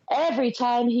 Every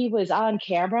time he was on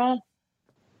camera,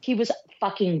 he was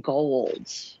fucking gold.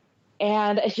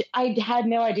 And I had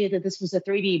no idea that this was a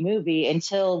 3D movie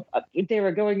until they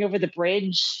were going over the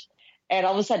bridge, and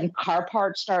all of a sudden car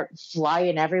parts start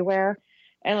flying everywhere.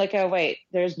 And like, oh, wait,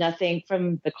 there's nothing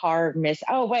from the car miss.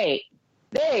 Oh, wait,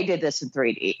 they did this in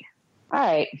 3D. All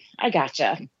right, I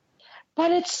gotcha.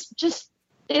 But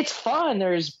it's fun.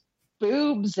 There's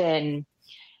boobs and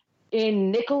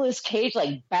in Nicolas Cage,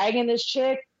 like banging this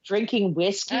chick, drinking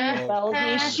whiskey,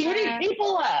 shooting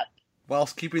people up.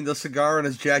 Whilst keeping the cigar and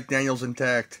his Jack Daniels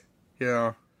intact, you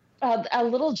know. A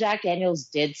little Jack Daniels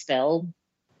did spill,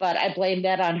 but I blame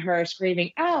that on her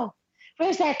screaming, oh,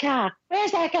 where's that cop?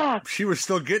 Where's that cop? She was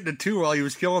still getting it, too, while he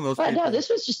was killing those people. No, this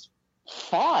was just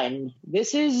fun.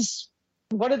 This is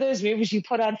one of those movies you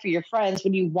put on for your friends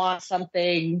when you want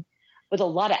something with a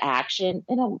lot of action.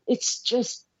 And it's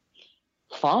just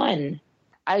fun.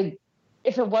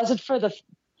 If it wasn't for the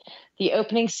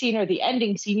opening scene or the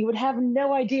ending scene, you would have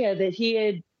no idea that he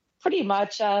had pretty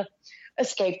much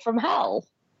escaped from hell.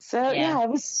 So yeah,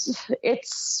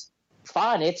 it's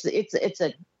fun. It's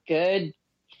a good,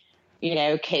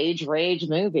 cage rage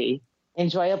movie,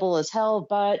 enjoyable as hell.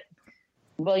 But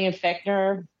William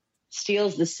Fichtner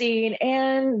steals the scene,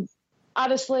 and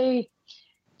honestly,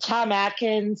 Tom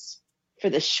Atkins, for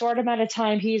the short amount of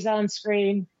time he's on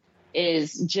screen,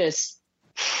 is just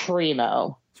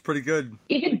primo. It's pretty good.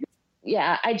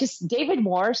 David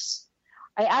Morse,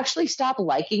 I actually stopped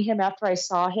liking him after I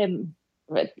saw him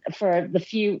for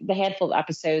the handful of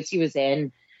episodes he was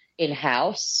in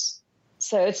House.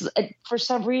 So it's for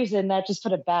some reason that just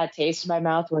put a bad taste in my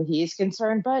mouth where he's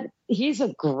concerned, but he's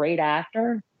a great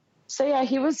actor. So yeah,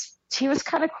 he was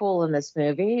kind of cool in this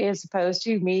movie as opposed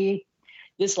to me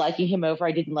disliking him over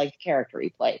I didn't like the character he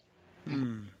played.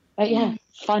 But yeah,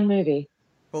 fun movie.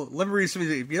 Well, let me read some of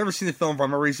these. If you've never seen the film, I'm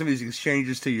going to read some of these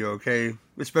exchanges to you, okay?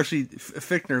 Especially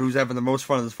Fichtner, who's having the most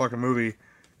fun in this fucking movie.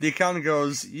 The accountant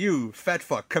goes, "You, fat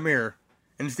fuck, come here."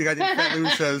 And the guy named Fat Lou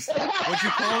says, "What'd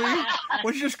you call me?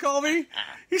 What'd you just call me?"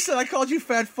 He said, "I called you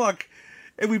fat fuck.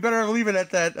 And we better leave it at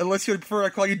that, unless you prefer I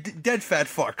call you dead fat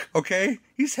fuck, okay?"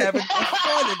 He's having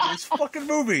fun in this fucking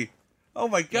movie. Oh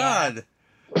my god.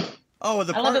 Oh,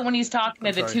 I love it when he's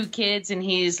talking to the two kids and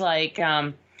he's like,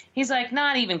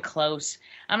 not even close.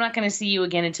 I'm not going to see you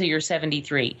again until you're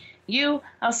 73.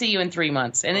 I'll see you in 3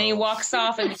 months. And then he walks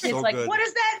off and the kid's like, good. What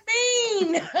does that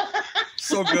mean?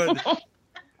 So good.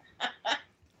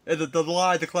 And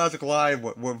the classic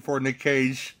line for Nick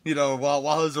Cage,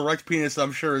 while his erect penis,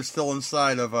 I'm sure, is still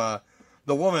inside of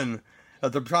the woman,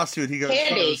 the prostitute, he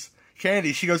goes,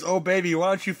 Candy. She goes, oh, baby, why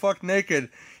don't you fuck naked?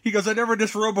 He goes, I never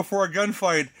disrobed before a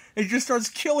gunfight. And he just starts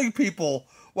killing people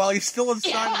while he's still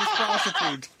inside of his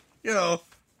prostitute.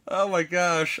 Oh my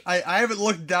gosh. I haven't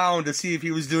looked down to see if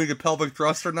he was doing a pelvic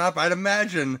thrust or not, but I'd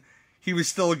imagine he was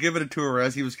still giving it to her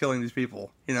as he was killing these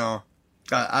people.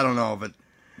 I don't know, but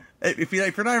if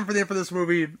you're not in for this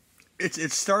movie,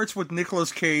 it starts with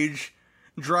Nicolas Cage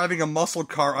driving a muscle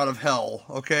car out of hell,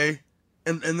 okay?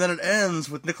 And then it ends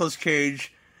with Nicolas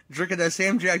Cage drinking that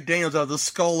same Jack Daniels out of the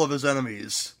skull of his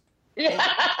enemies.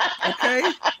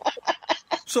 Okay?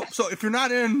 So if you're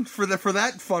not in for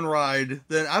that fun ride,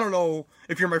 then I don't know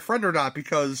if you're my friend or not,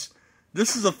 because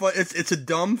this is it's a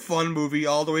dumb, fun movie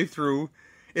all the way through.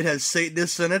 It has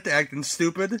Satanists in it acting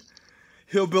stupid.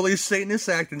 Hillbilly Satanists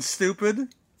acting stupid.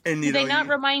 And, do they not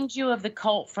remind you of the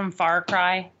cult from Far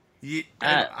Cry? Yeah,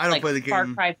 I don't play the game. Far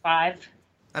Cry 5?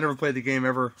 I never played the game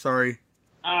ever, sorry.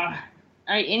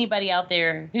 Anybody out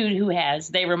there who has,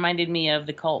 they reminded me of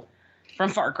the cult from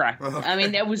Far Cry. I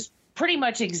mean, that was pretty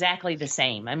much exactly the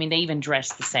same. I mean, they even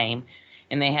dressed the same,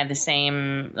 and they had the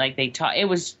same, it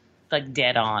was,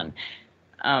 dead on.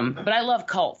 But I love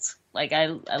cults.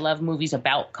 I love movies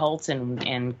about cults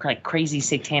and crazy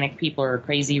satanic people or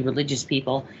crazy religious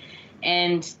people.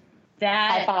 And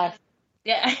that... High five.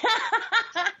 Yeah.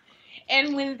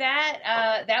 And when that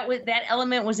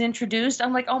element was introduced,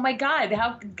 I'm like, oh my God,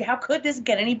 how could this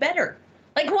get any better?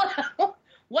 What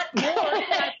more could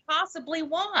I possibly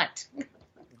want?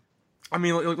 I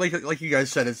mean, like you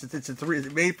guys said, it's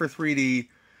made for 3D,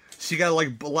 so you got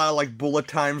a lot of bullet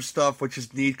time stuff, which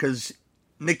is neat because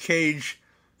Nick Cage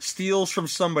steals from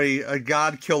somebody a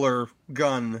god killer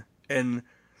gun, and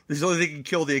this is the only thing that can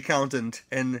kill the accountant,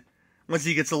 and once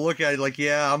he gets a look at it,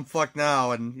 yeah, I'm fucked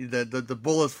now, and the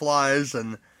bullet flies,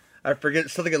 and I forget,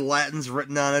 something in Latin's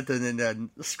written on it, and then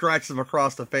scratches him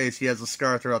across the face. He has a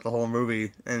scar throughout the whole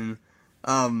movie, and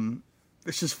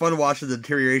it's just fun watching the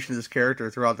deterioration of this character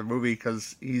throughout the movie,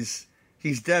 because he's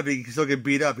dead, but he can still get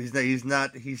beat up. He's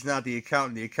not the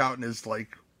accountant. The accountant is the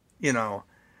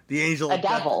angel. A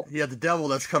devil. Yeah, the devil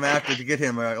that's come after to get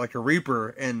him, like a reaper,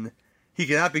 and he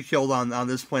cannot be killed on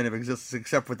this plane of existence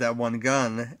except with that one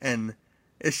gun, and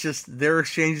it's just, their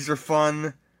exchanges are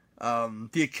fun.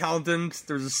 The accountant,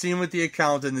 there's a scene with the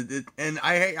accountant, and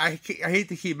I hate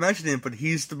to keep mentioning it, but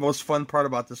he's the most fun part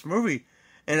about this movie,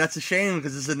 and that's a shame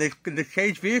because it's a Nick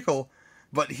Cage vehicle,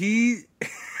 but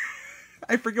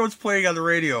I forget what's playing on the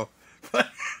radio, but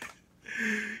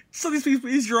so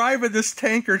he's driving this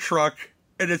tanker truck,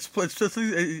 and he's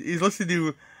listening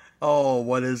to,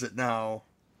 what is it now?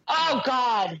 Oh,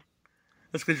 God.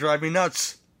 That's going to drive me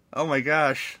nuts. Oh, my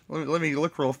gosh. Let me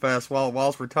look real fast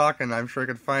whilst we're talking. I'm sure I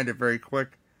can find it very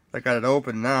quick. I got it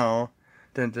open now.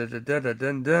 Dun, dun, dun, dun,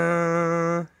 dun,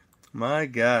 dun. My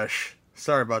gosh.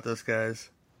 Sorry about this, guys.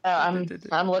 Oh,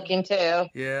 I'm looking, too.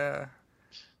 Yeah.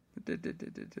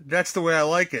 That's the way I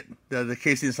like it. The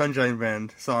Casey and Sunshine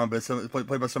Band song, but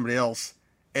played by somebody else.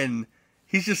 And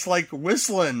he's just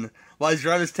whistling while he's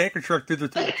driving his tanker truck through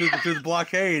the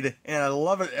blockade, and I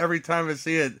love it every time I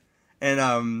see it.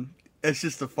 And it's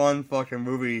just a fun fucking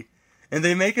movie, and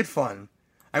they make it fun.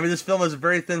 I mean, this film has a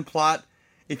very thin plot.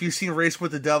 If you've seen Race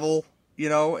with the Devil,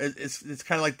 it's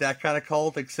kind of like that kind of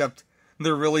cult, except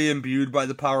they're really imbued by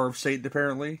the power of Satan,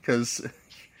 apparently. Because,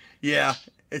 yeah,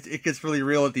 it gets really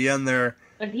real at the end there.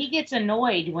 But he gets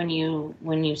annoyed when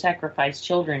you sacrifice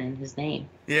children in his name.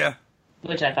 Yeah.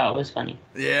 Which I thought was funny.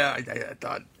 Yeah, I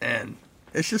thought, and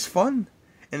it's just fun.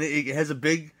 And it has a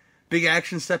big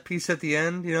action set piece at the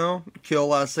end, Kill a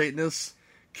lot of Satanists,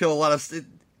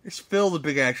 it's filled with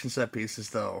big action set pieces,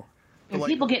 though. And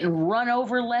people getting run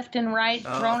over left and right,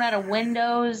 thrown out of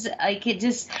windows. Like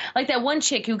that one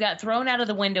chick who got thrown out of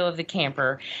the window of the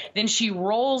camper. Then she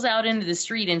rolls out into the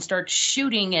street and starts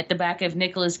shooting at the back of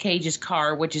Nicolas Cage's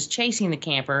car, which is chasing the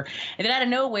camper. And then out of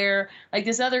nowhere,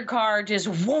 this other car just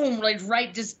runs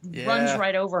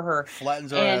right over her.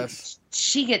 Flattens her ass.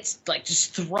 She gets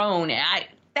just thrown.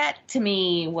 That to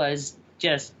me was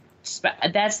just,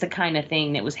 that's the kind of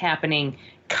thing that was happening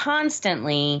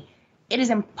constantly. It is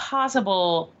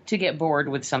impossible to get bored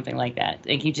with something like that.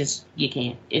 You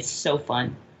can't. It's so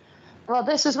fun. Well,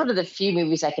 this is one of the few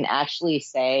movies I can actually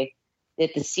say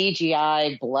that the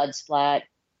CGI blood splat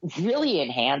really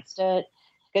enhanced it.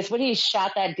 Because when he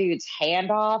shot that dude's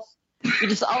hand off, you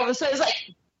just all of a sudden it's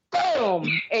like, boom!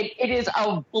 It is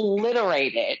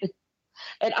obliterated.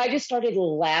 And I just started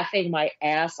laughing my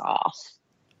ass off.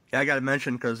 Yeah, I got to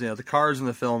mention, because the cars in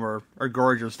the film are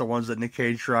gorgeous, the ones that Nick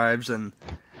Cage drives, and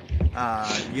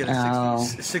you get a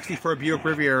 64 Buick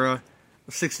Riviera,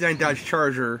 a 69 Dodge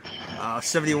Charger,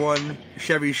 71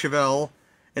 Chevy Chevelle,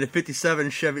 and a 57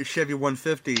 Chevy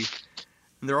 150.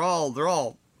 And they're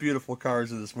all beautiful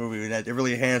cars in this movie, and it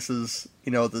really enhances,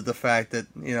 the fact that,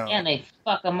 And they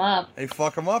fuck them up. They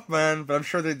fuck them up, man. But I'm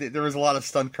sure there was a lot of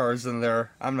stunt cars in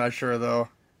there. I'm not sure, though.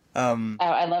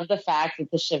 I love the fact that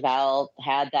the Chevelle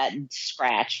had that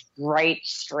scratch right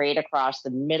straight across the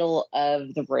middle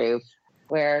of the roof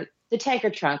where the tanker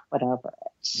trunk went over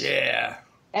it. Yeah.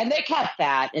 And they kept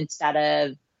that instead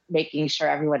of making sure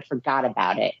everyone forgot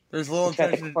about it. There's a little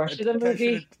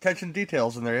attention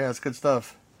details in there. Yeah, it's good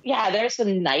stuff. Yeah, there's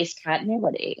some nice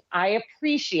continuity. I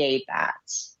appreciate that.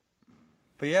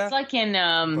 But yeah, it's like in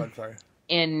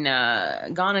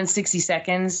Gone in 60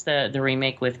 Seconds, the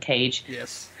remake with Cage.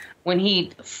 Yes. When he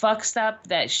fucks up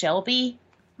that Shelby,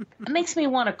 it makes me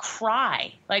want to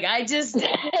cry. Like, I just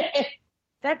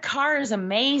that car is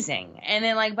amazing. And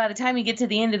then, like, by the time you get to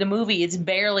the end of the movie, it's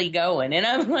barely going, and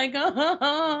I'm like,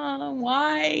 oh,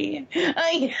 why?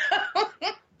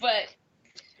 But.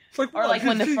 Or like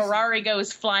when the Ferrari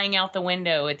goes flying out the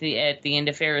window at the end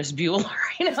of Ferris Bueller,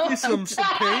 some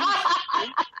paint,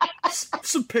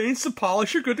 some paint, some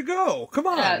polish, you're good to go. Come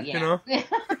on, I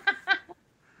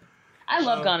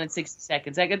love Gone in 60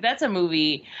 Seconds. That's a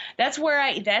movie. That's where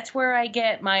I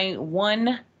get my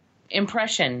one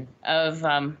impression of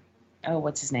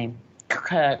what's his name?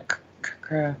 Oh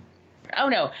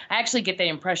no, I actually get the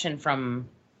impression from.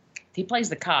 He plays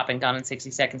the cop in Gone in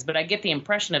 60 Seconds, but I get the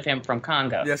impression of him from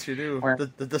Congo. Yes, you do.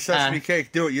 The sesame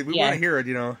cake. Do it. We want to hear it,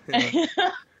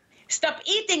 Stop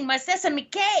eating my sesame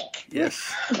cake.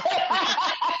 Yes.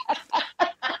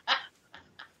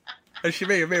 And she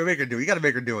make her do it. You got to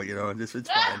make her do it, It's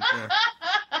fine. Yeah.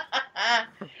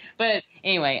 But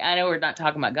anyway, I know we're not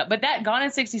talking about but that Gone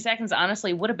in 60 Seconds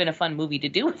honestly would have been a fun movie to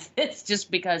do with this,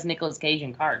 just because Nicolas Cage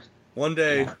and cars. One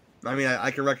day... Yeah. I mean, I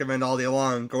can recommend all day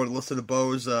long going to listen to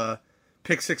Bo's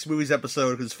Pick 6 Movies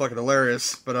episode because it's fucking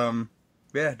hilarious. But,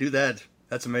 yeah, do that.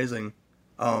 That's amazing.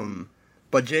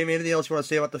 But, Jamie, anything else you want to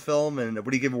say about the film? And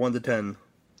what do you give it 1 to 10?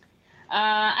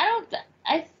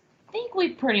 I think we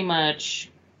pretty much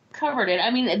covered it.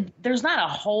 I mean, there's not a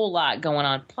whole lot going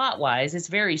on plot-wise. It's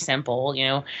very simple,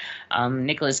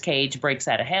 Nicolas Cage breaks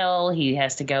out of hell. He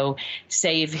has to go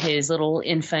save his little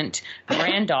infant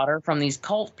granddaughter from these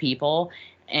cult people.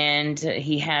 And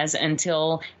he has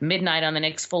until midnight on the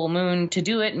next full moon to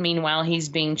do it. Meanwhile, he's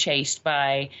being chased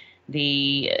by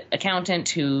the accountant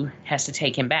who has to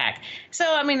take him back. So,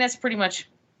 I mean, that's pretty much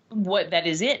that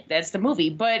is it. That's the movie.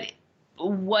 But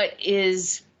what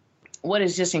is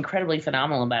just incredibly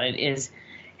phenomenal about it is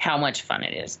how much fun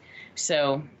it is.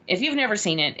 So if you've never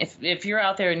seen it, if you're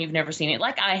out there and you've never seen it,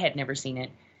 like I had never seen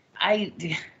it, I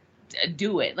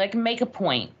do it. Like, make a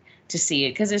point to see it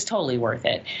because it's totally worth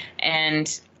it.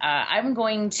 And I'm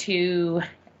going to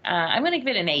give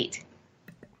it an 8.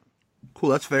 Cool,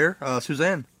 that's fair.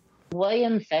 Suzanne.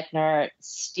 William Fichtner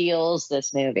steals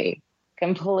this movie.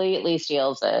 Completely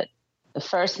steals it. The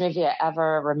first movie I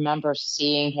ever remember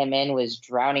seeing him in was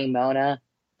Drowning Mona.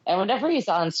 And whenever he's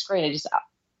on screen, it just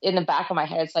in the back of my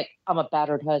head, it's like, I'm a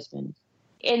battered husband.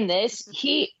 In this,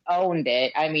 he owned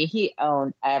it. I mean, he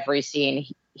owned every scene.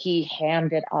 He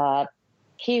hammed it up.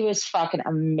 He was fucking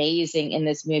amazing in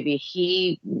this movie.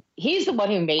 He's the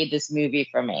one who made this movie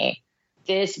for me.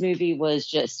 This movie was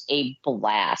just a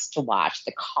blast to watch.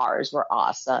 The cars were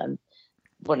awesome.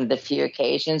 One of the few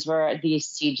occasions where the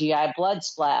CGI blood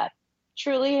splat.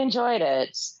 Truly enjoyed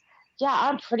it. Yeah,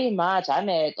 I'm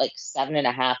at like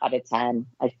 7.5 out of 10.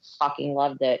 I fucking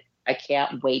loved it. I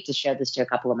can't wait to show this to a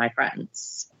couple of my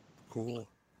friends. Cool.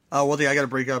 One thing I got to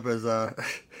break up is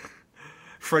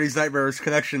Freddy's Nightmares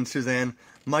connection, Suzanne.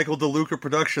 Michael DeLuca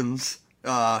Productions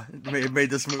made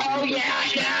this movie. Oh, yeah,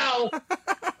 I know.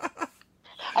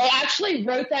 I actually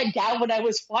wrote that down when I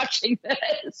was watching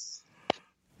this.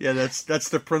 Yeah, that's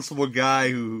the principal guy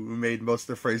who made most of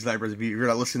the Freddy's Nightmares. If you're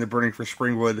not listening to Burning for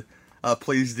Springwood,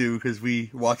 please do, because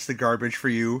we watched the garbage for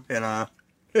you, and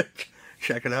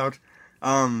check it out.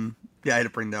 Yeah, I had to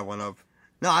bring that one up.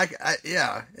 No,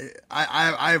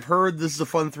 I've heard this is a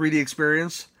fun 3D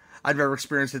experience. I've never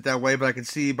experienced it that way, but I can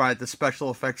see by the special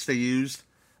effects they used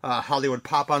how they would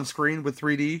pop on screen with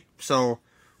 3D. So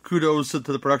kudos to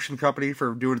the production company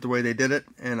for doing it the way they did it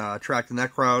and attracting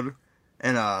that crowd.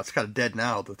 And it's kind of dead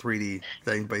now, the 3D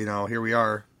thing, but here we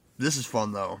are. This is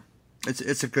fun, though.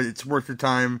 It's worth your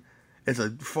time. It's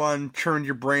a fun, turn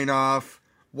your brain off,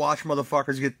 watch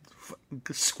motherfuckers get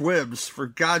squibs, for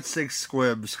God's sake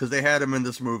squibs, because they had him in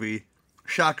this movie.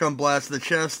 Shotgun blast to the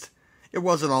chest. It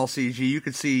wasn't all CG. You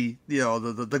could see,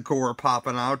 the gore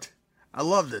popping out. I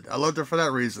loved it. I loved it for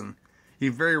that reason.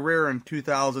 He's very rare in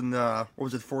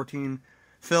 14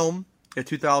 film? Yeah,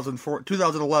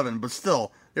 2011, but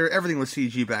still, everything was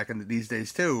CG back in these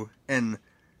days too, and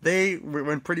they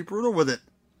went pretty brutal with it,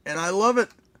 and I love it.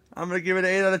 I'm going to give it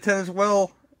an 8 out of 10 as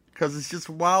well, because it's just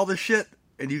wild as shit,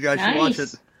 and you guys should watch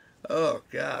it. Oh,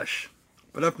 gosh.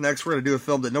 But up next, we're going to do a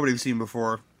film that nobody's seen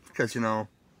before, because,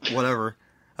 whatever.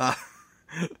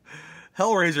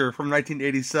 Hellraiser from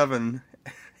 1987.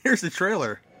 Here's the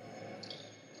trailer.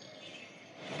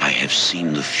 I have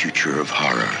seen the future of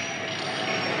horror.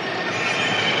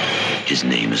 His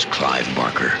name is Clive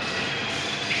Barker.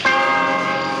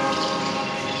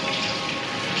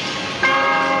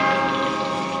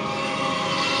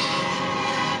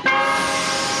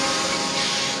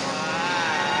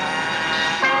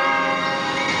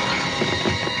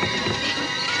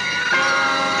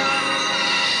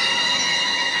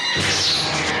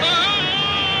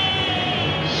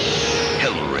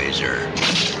 Hellraiser.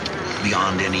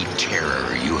 Beyond any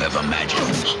terror you have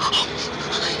imagined.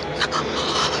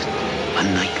 A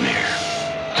nightmare.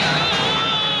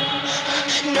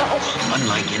 No.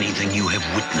 Unlike anything you have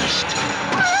witnessed,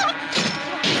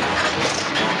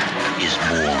 is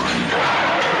born.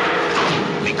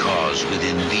 Because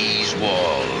within these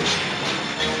walls,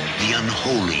 the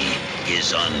unholy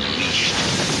is unleashed.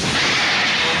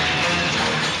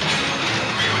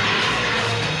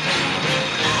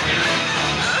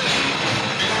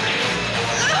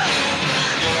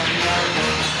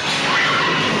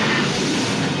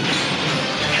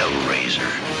 A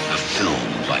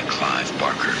film by Clive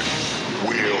Barker.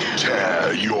 We'll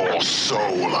tear your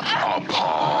soul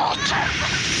apart.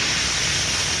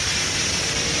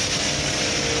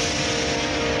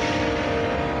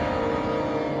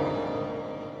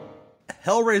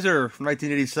 Hellraiser from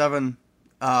 1987.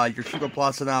 Your Chico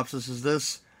plot synopsis is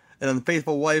this. An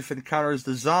unfaithful wife encounters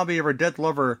the zombie of her dead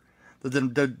lover. The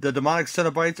demonic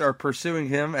Cenobites are pursuing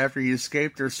him after he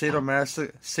escaped their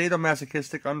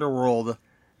sadomasochistic underworld.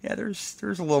 Yeah, there's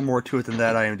a little more to it than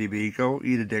that, IMDb. Go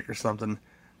eat a dick or something.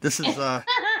 This is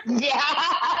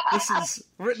This is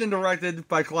written and directed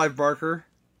by Clive Barker.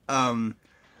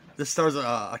 This stars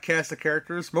a cast of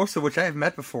characters, most of which I have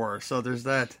met before. So there's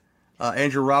that.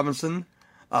 Andrew Robinson,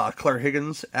 Claire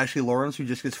Higgins, Ashley Lawrence, who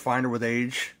just gets finer with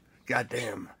age.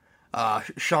 Goddamn.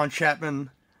 Sean Chapman,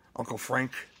 Uncle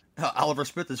Frank. Oliver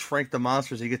Smith is Frank the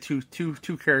Monster. So you get two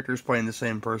characters playing the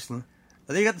same person.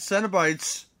 And then you got the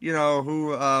Cenobites,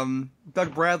 who,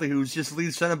 Doug Bradley, who's just lead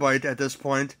Cenobite at this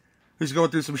point, who's going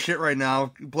through some shit right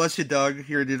now. Bless you, Doug.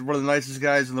 You're one of the nicest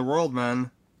guys in the world,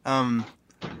 man.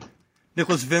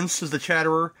 Nicholas Vince is the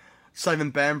Chatterer. Simon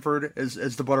Bamford is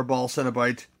the Butterball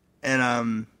Cenobite.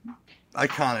 And,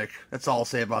 iconic. That's all I'll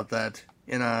say about that.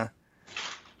 And,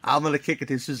 I'm going to kick it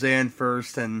to Suzanne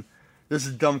first, and this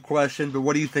is a dumb question, but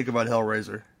what do you think about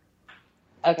Hellraiser?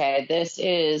 Okay, this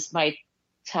is my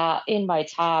top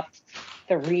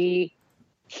 3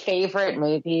 favorite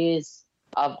movies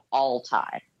of all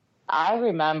time. I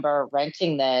remember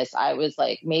renting this. I was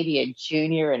like maybe a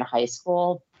junior in high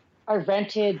school. I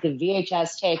rented the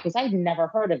VHS tape because I'd never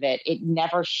heard of it. It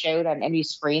never showed on any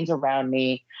screens around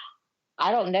me.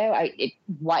 I don't know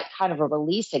what kind of a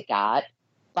release it got,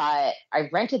 but I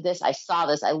rented this. I saw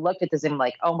this. I looked at this and I'm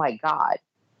like, oh my God,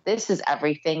 this is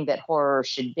everything that horror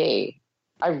should be.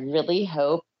 I really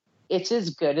hope it's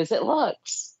as good as it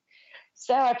looks.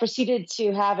 So I proceeded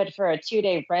to have it for a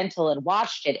 2-day rental and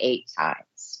watched it 8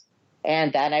 times.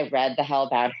 And then I read The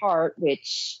Hellbound Heart,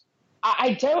 which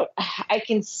I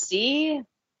can see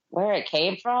where it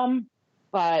came from,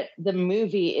 but the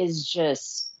movie is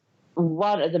just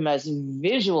one of the most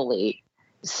visually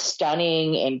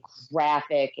stunning and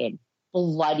graphic and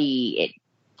bloody and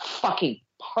fucking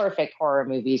perfect horror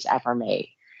movies ever made.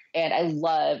 And I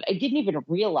didn't even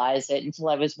realize it until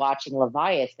I was watching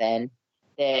Leviathan,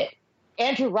 that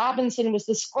Andrew Robinson was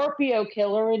the Scorpio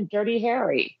killer in Dirty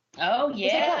Harry. Oh,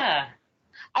 yeah.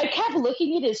 I kept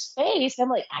looking at his face. I'm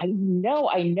like, I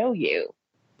know you.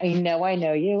 And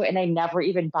I never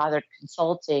even bothered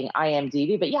consulting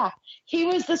IMDb. But yeah, he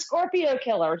was the Scorpio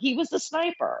killer. He was the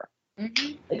sniper.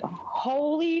 Mm-hmm. Like,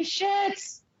 holy shit.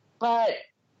 But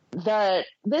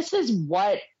this is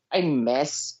what I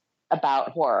miss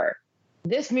about horror.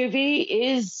 This movie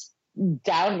is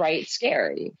downright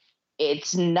scary.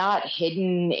 It's not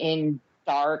hidden in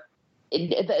dark.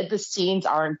 The scenes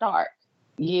aren't dark.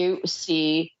 You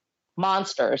see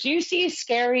monsters. You see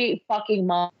scary fucking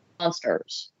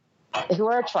monsters who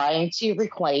are trying to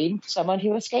reclaim someone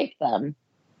who escaped them.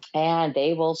 And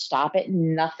they will stop at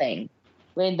nothing.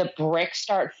 When the bricks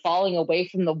start falling away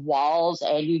from the walls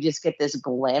and you just get this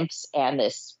glimpse and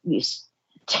these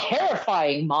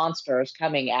terrifying monsters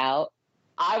coming out,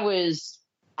 I was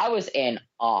in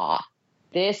awe.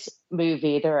 This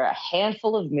movie, there are a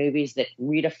handful of movies that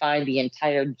redefine the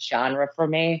entire genre for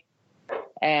me,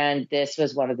 and this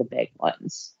was one of the big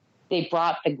ones. They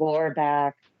brought the gore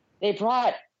back.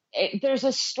 There's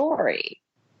a story.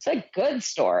 It's a good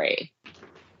story.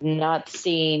 Not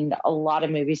seen a lot of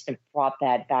movies that brought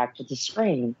that back to the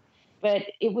screen, but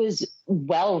it was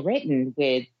well written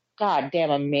with goddamn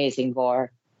amazing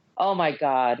gore. Oh my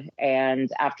God.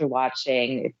 And after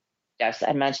watching, yes,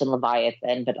 I mentioned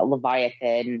Leviathan, but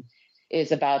Leviathan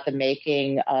is about the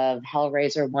making of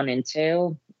Hellraiser 1 and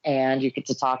 2, and you get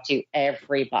to talk to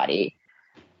everybody.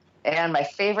 And my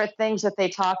favorite things that they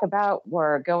talk about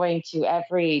were going to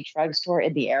every drugstore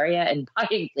in the area and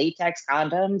buying latex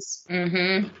condoms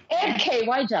and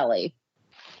KY jelly.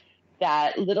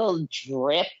 That little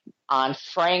drip on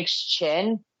Frank's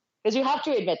chin, because you have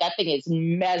to admit that thing is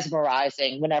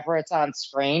mesmerizing whenever it's on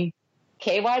screen.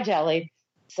 KY jelly.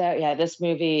 So yeah, this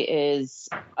movie is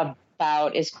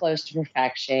about as close to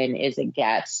perfection as it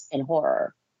gets in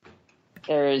horror.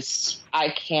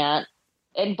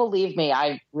 And believe me,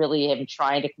 I really am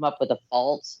trying to come up with a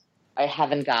fault. I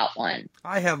haven't got one.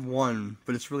 I have one,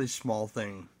 but it's a really small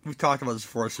thing. We've talked about this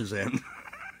before, Suzanne.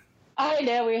 I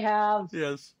know we have.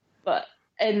 Yes.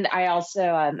 And I also,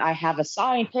 I have a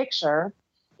signed picture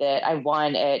that I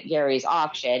won at Gary's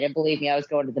auction. And believe me, I was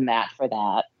going to the mat for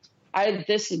that.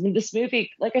 This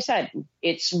movie, like I said,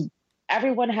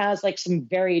 everyone has like some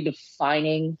very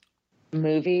defining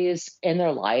movies in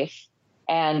their life.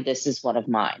 And this is one of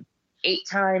mine. 8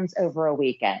 times over a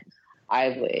weekend.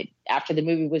 After the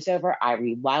movie was over, I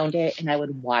rewound it and I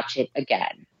would watch it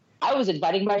again. I was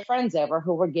inviting my friends over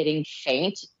who were getting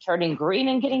faint, turning green,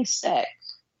 and getting sick.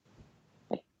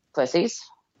 Like, pussies.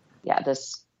 Yeah,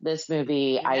 this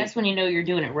movie. That's when you know you're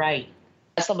doing it right.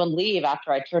 I had someone leave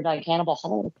after I turned on Cannibal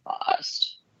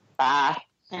Holocaust. Man,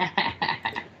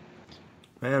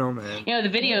 oh man. You know, the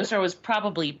video store was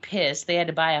probably pissed. They had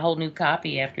to buy a whole new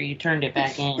copy after you turned it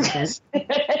back in.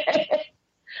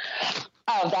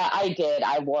 That I did.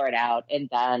 I wore it out. And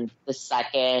then the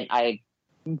second I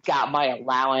got my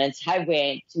allowance, I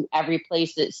went to every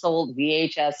place that sold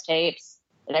VHS tapes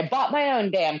and I bought my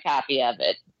own damn copy of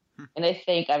it. And I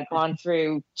think I've gone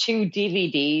through 2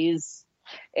 DVDs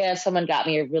and someone got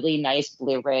me a really nice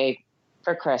Blu-ray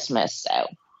for Christmas. So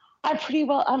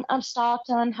I'm stocked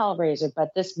on Hellraiser,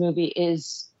 but this movie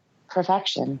is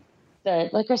perfection.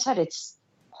 Like I said,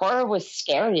 horror was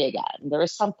scary again. There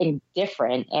was something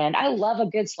different, and I love a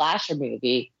good slasher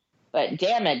movie, but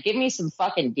damn it, give me some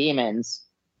fucking demons.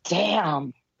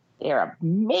 Damn, they're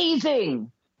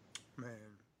amazing. Man,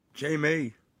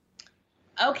 Jamie.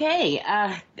 Okay,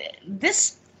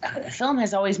 this film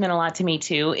has always meant a lot to me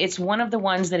too. It's one of the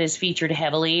ones that is featured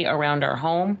heavily around our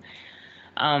home.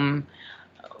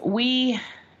 We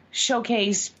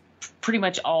showcase pretty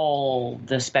much all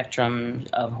the spectrum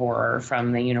of horror,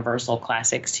 from the Universal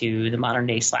classics to the modern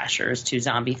day slashers to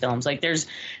zombie films. Like, there's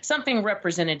something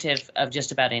representative of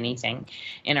just about anything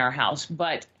in our house.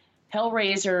 But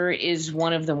Hellraiser is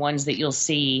one of the ones that you'll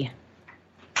see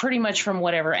pretty much from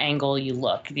whatever angle you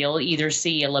look. You'll either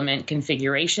see a lament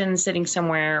configuration sitting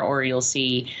somewhere, or you'll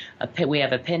see we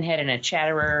have a pinhead and a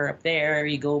chatterer up there.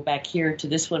 You go back here to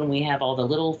this one, we have all the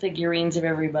little figurines of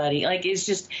everybody. Like,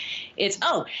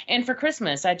 and for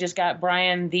Christmas, I just got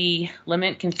Brian the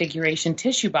lament configuration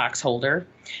tissue box holder,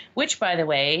 which, by the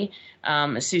way,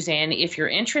 Suzanne, if you're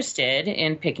interested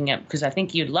in picking up, because I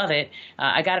think you'd love it,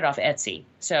 I got it off Etsy.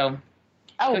 So,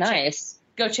 nice.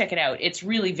 Go check it out. It's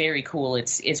really very cool.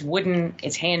 It's wooden.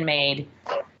 It's handmade,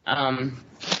 and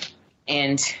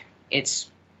it's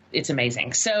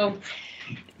amazing. So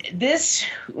this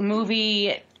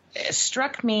movie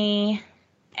struck me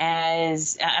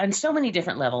as on so many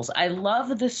different levels. I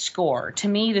love the score. To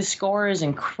me, the score is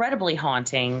incredibly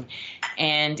haunting,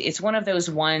 and it's one of those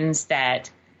ones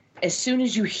that as soon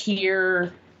as you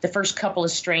hear the first couple of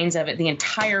strains of it, the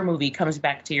entire movie comes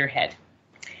back to your head.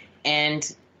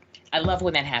 And I love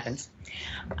when that happens.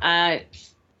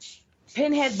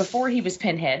 Pinhead, before he was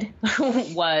Pinhead,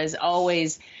 was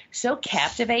always so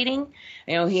captivating.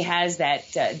 You know, he has that,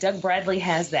 Doug Bradley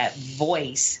has that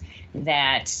voice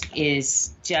that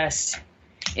is just,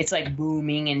 it's like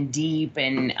booming and deep,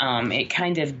 and it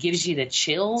kind of gives you the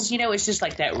chills. You know, it's just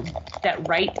like that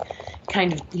right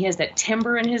kind of, he has that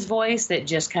timbre in his voice that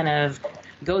just kind of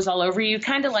goes all over you,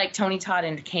 kind of like Tony Todd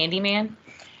in Candyman.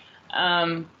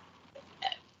 And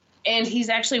he's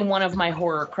actually one of my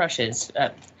horror crushes.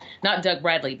 Not Doug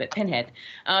Bradley, but Pinhead.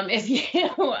 If you,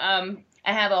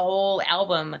 I have a whole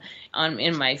album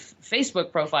in my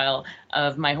Facebook profile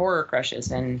of my horror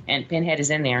crushes, and Pinhead is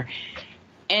in there.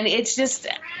 And it's just,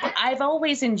 I've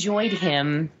always enjoyed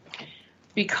him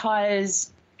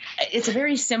because it's a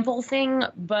very simple thing,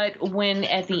 but when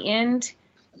at the end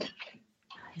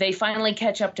they finally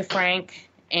catch up to Frank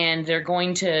and they're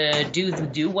going to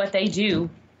do what they do.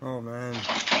 Oh man.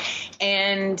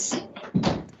 And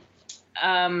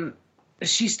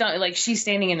she's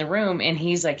standing in the room and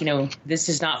he's like, this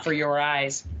is not for your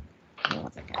eyes. Hold on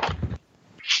 1 second.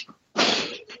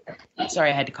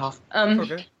 Sorry, I had to cough.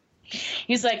 Okay.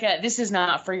 He's like, this is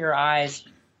not for your eyes.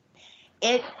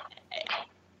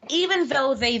 Even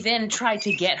though they then tried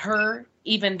to get her,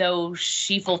 even though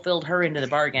she fulfilled her into the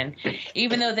bargain,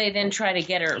 even though they then try to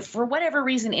get her, for whatever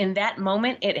reason, in that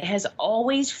moment, it has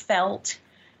always felt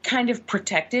kind of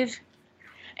protective.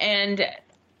 And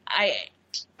I've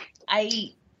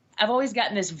always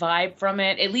gotten this vibe from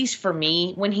it, at least for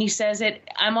me. When he says it,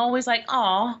 I'm always like,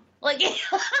 aw.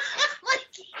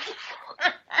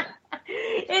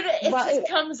 It just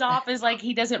comes off as like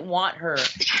he doesn't want her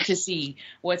to see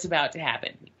what's about to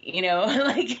happen.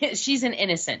 She's an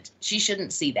innocent. She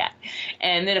shouldn't see that.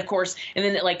 And then, of course,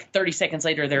 like 30 seconds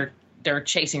later, they're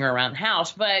chasing her around the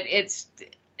house. But it's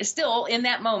still, in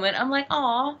that moment, I'm like,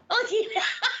 aw.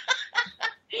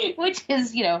 Which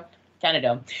is, kind of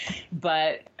dumb.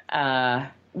 But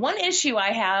one issue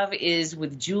I have is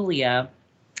with Julia.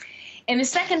 And the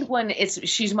second one,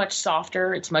 she's much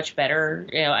softer. It's much better.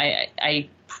 I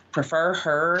prefer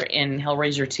her in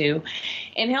Hellraiser 2.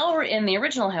 In the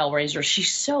original Hellraiser,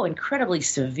 she's so incredibly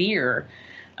severe.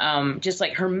 Just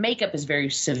like her makeup is very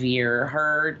severe.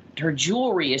 Her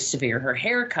jewelry is severe. Her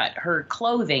haircut, her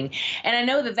clothing. And I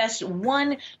know that's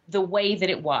the way that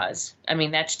it was. I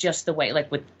mean, that's just the way, like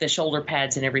with the shoulder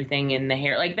pads and everything and the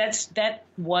hair. Like that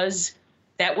was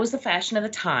the fashion of the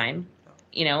time,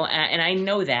 and I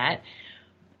know that.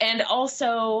 And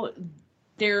also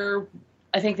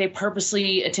I think they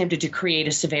purposely attempted to create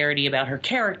a severity about her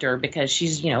character because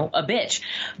she's, a bitch.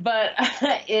 But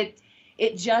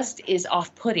it just is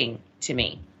off-putting to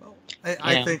me.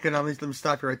 I think, and let me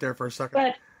stop you right there for a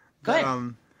second. Go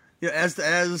ahead.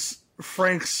 As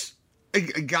Frank's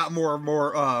got more and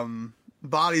more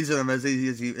bodies in him,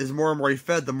 as more and more he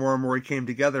fed, the more and more he came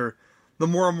together, the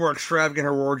more and more extravagant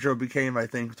her wardrobe became, I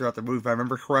think, throughout the movie, if I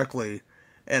remember correctly.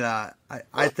 And I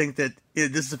think that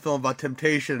this is a film about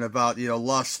temptation, about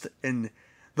lust, and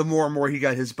the more and more he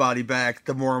got his body back,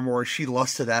 the more and more she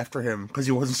lusted after him because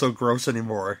he wasn't so gross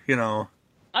anymore.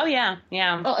 Oh yeah,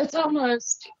 yeah. Well, it's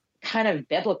almost kind of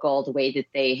biblical the way that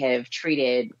they have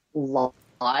treated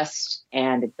lust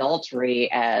and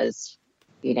adultery as,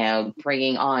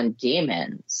 bringing on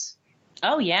demons.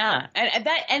 Oh yeah,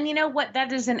 and you know what?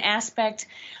 That is an aspect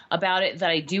about it that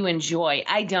I do enjoy.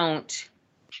 I don't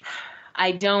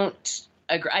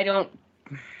agree.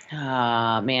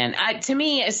 To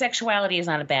me, sexuality is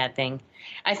not a bad thing.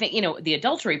 I think, the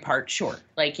adultery part, sure.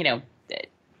 Like,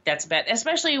 that's bad,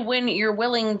 especially when you're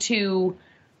willing to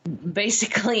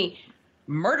basically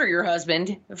murder your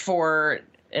husband for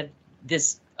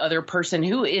this other person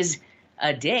who is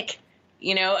a dick.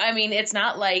 I mean, it's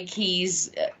not like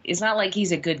he's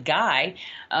a good guy.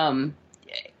 And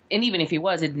even if he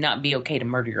was, it'd not be okay to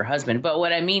murder your husband. But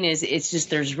what I mean is, it's just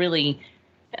there's really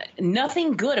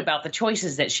nothing good about the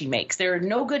choices that she makes. There are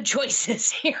no good choices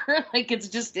here.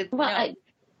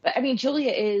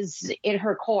 Julia is in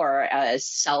her core a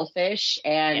selfish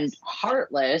and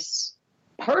heartless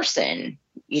person.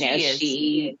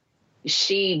 She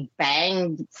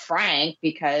banged Frank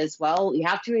because, well, you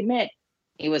have to admit,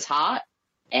 he was hot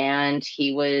and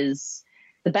he was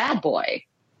the bad boy.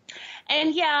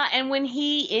 And and when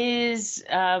he is,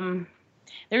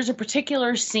 there's a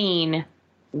particular scene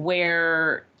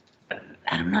where,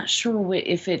 I'm not sure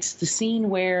if it's the scene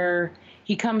where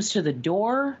he comes to the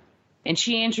door and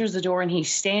she enters the door and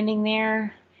he's standing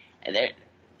there.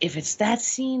 If it's that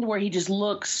scene where he just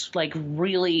looks like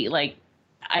really like,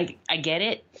 I get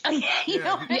it. I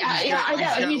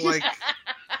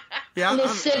know.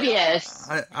 Lascivious.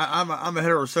 I'm a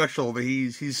heterosexual, but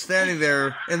he's standing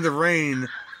there in the rain.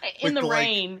 In the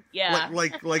rain, yeah.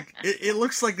 Like it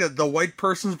looks like the white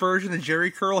person's version of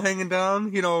Jerry Curl hanging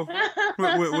down, with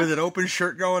an open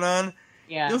shirt going on.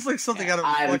 Yeah. It looks like something out of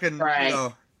fucking,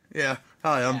 yeah.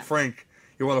 Hi, I'm Frank.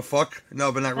 You want to fuck?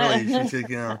 No, but not really.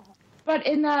 But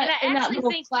in that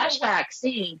little flashback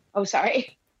scene. Oh,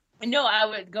 sorry. No, I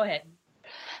would go ahead.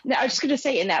 Now, I was just going to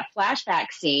say, in that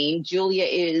flashback scene,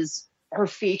 her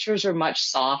features are much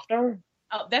softer.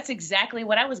 Oh, that's exactly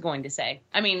what I was going to say.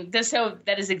 I mean,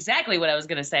 that is exactly what I was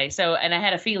going to say. So, and I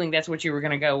had a feeling that's what you were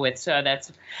going to go with. So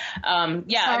that's,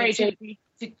 yeah. Sorry, JP.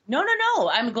 No.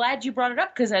 I'm glad you brought it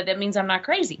up because that means I'm not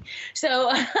crazy.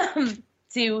 So,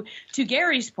 to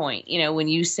Gary's point, when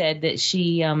you said that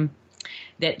she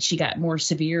got more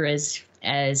severe as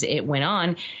it went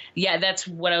on, yeah, that's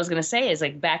what I was going to say. Is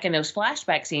like back in those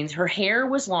flashback scenes, her hair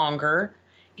was longer.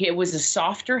 It was a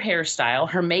softer hairstyle.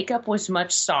 Her makeup was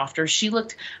much softer. She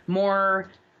looked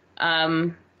more,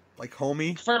 like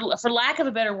homey, for lack of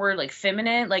a better word, like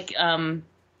feminine. Like,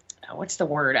 what's the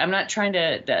word? I'm not trying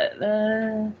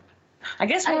to. I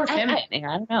guess more feminine. I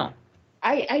don't know.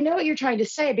 I know what you're trying to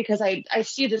say because I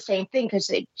see the same thing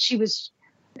because she was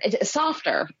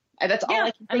softer. That's all I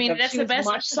can think of. That's she the was best.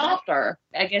 Much softer.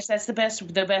 I guess that's the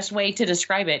best way to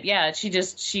describe it. Yeah,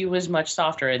 she was much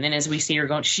softer, and then as we see her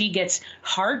going, she gets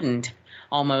hardened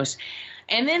almost.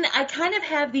 And then I kind of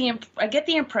have I get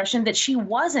the impression that she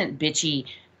wasn't bitchy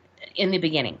in the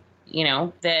beginning.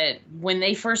 That when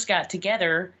they first got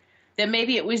together, that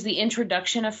maybe it was the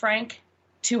introduction of Frank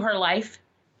to her life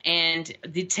and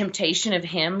the temptation of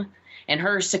him and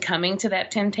her succumbing to that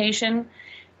temptation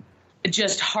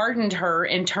just hardened her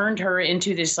and turned her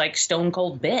into this like stone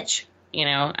cold bitch.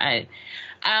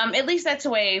 At least that's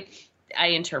the way I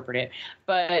interpret it.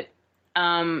 But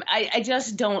I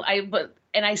just don't.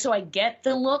 So I get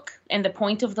the look and the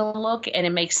point of the look, and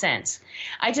it makes sense.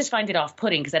 I just find it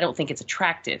off-putting because I don't think it's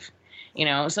attractive.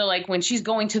 So like when she's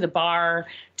going to the bar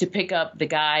to pick up the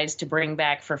guys to bring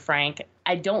back for Frank,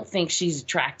 I don't think she's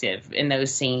attractive in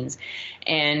those scenes.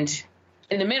 And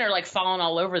the men are like falling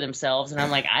all over themselves, and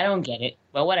I'm like, I don't get it.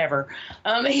 Well, whatever.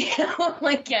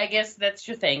 Like, yeah, I guess that's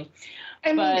your thing.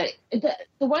 I mean, the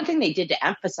one thing they did to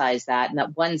emphasize that in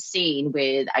that one scene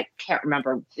with, I can't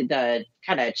remember, the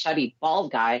kind of chubby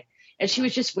bald guy, and she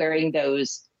was just wearing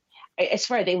those, I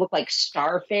swear they look like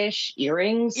starfish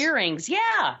earrings. Earrings,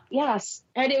 yeah. Yes.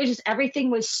 And it was just,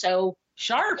 everything was so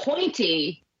sharp,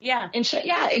 pointy. Yeah. And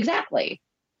yeah, exactly.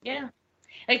 Yeah.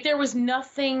 Like there was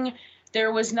nothing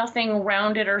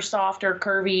rounded or soft or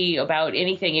curvy about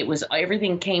anything.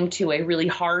 Everything came to a really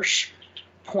harsh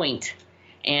point,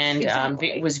 and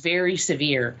it was very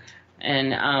severe.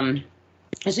 And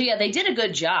so yeah, they did a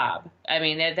good job. I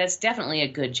mean, that's definitely a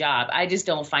good job. I just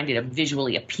don't find it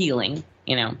visually appealing,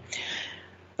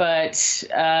 But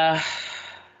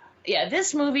yeah,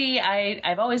 this movie,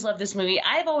 I've always loved this movie.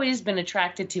 I've always been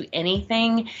attracted to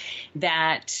anything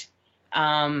that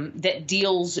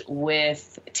deals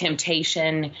with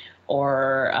temptation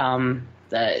or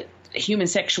the human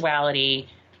sexuality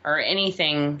or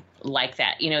anything like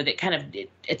that, that kind of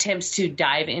attempts to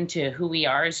dive into who we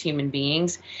are as human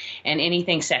beings and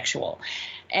anything sexual.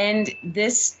 And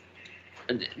this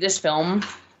film,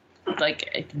 like,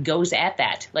 it goes at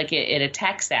that, like it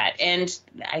attacks that. And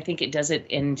I think it does it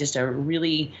in just a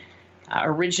really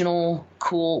original,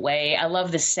 cool way. I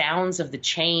love the sounds of the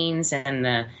chains and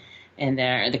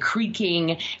the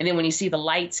creaking, and then when you see the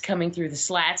lights coming through the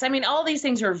slats, I mean, all these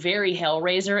things are very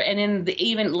Hellraiser. And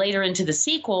even later into the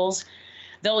sequels,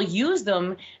 they'll use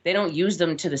them. They don't use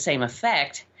them to the same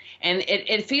effect, and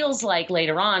it feels like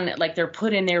later on, like they're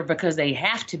put in there because they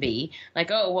have to be.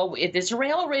 Like, oh well, if it's a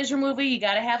Hellraiser movie, you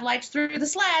got to have lights through the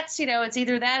slats. It's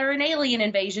either that or an alien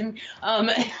invasion.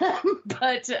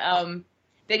 But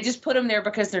they just put them there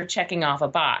because they're checking off a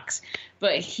box.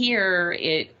 But here,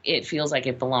 it feels like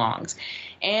it belongs.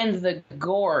 And the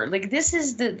gore, like this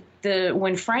is the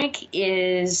when Frank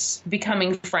is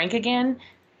becoming Frank again,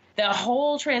 the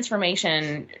whole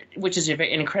transformation, which is an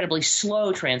incredibly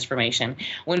slow transformation,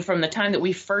 when from the time that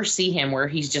we first see him, where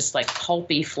he's just like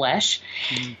pulpy flesh.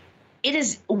 Mm-hmm. It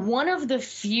is one of the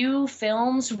few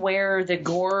films where the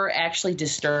gore actually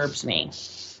disturbs me.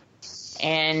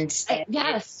 And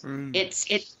yes,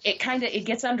 it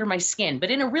gets under my skin,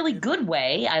 but in a really good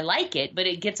way. I like it, but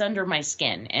it gets under my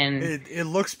skin, and it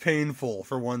looks painful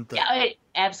for one thing. Yeah, it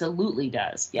absolutely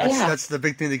does. Yes. That's the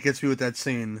big thing that gets me with that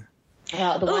scene.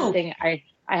 The one thing I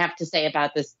have to say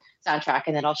about this soundtrack,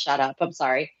 and then I'll shut up. I'm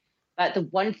sorry, but the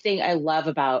one thing I love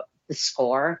about the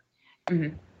score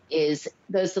is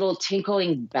those little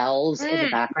tinkling bells in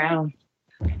the background.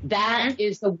 That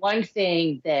is the one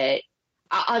thing that.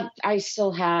 I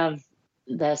still have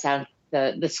the sound,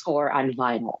 the score on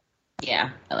vinyl.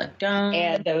 Yeah, I like dun.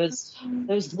 And those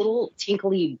little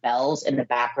tinkly bells in the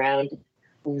background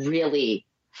really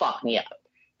fuck me up.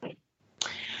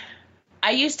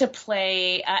 I used to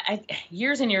play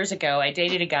years and years ago. I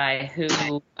dated a guy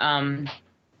who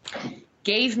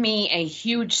gave me a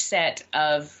huge set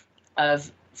of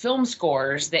film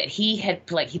scores that he had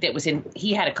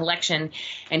he had a collection,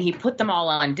 and he put them all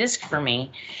on disc for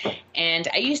me, and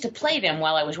I used to play them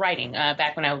while I was writing,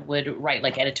 back when I would write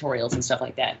like editorials and stuff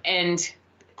like that. And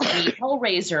the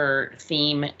Hellraiser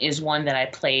theme is one that I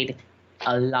played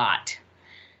a lot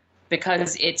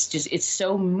because it's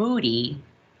so moody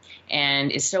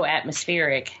and it's so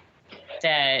atmospheric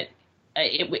that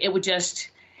it would just,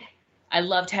 I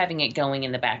loved having it going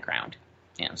in the background.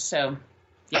 So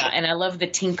yeah, and I love the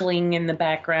tinkling in the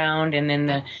background, and then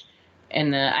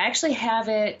I actually have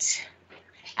it.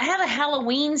 I have a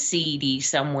Halloween CD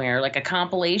somewhere, like a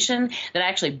compilation that I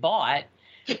actually bought,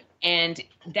 and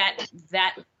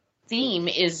that theme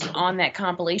is on that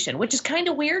compilation, which is kind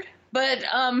of weird, but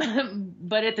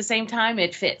at the same time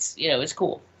it fits. It's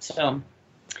cool. So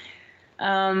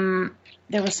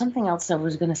there was something else I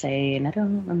was going to say, and I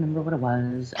don't remember what it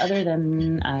was, other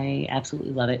than I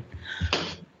absolutely love it.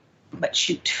 But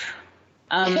shoot.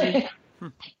 Yeah,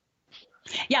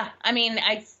 I mean,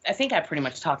 I think I pretty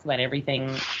much talked about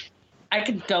everything. I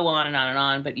could go on and on and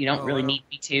on, but you don't really need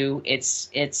me to.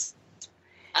 It's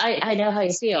I know how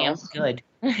you feel. Damn good.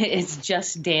 It's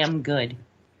just damn good.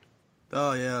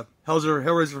 Oh yeah,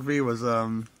 Hellraiser for me was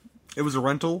it was a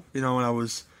rental. When I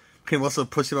became less of a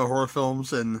pussy about horror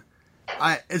films, and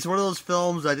it's one of those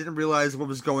films I didn't realize what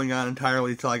was going on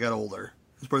entirely until I got older.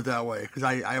 Let's put it that way, because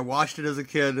I watched it as a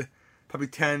kid, probably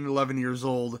 10, 11 years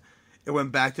old. It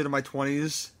went back into my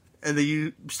 20s, and then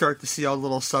you start to see all the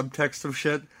little subtext of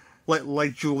shit,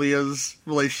 like Julia's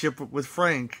relationship with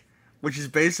Frank, which is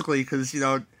basically because,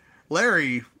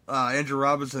 Larry, Andrew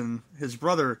Robinson, his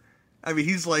brother, I mean,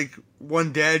 he's like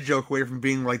one dad joke away from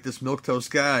being like this milquetoast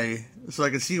guy. So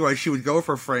I can see why she would go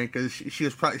for Frank, because she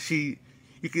was probably,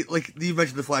 you could, like, you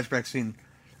mentioned the flashback scene.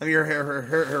 I mean,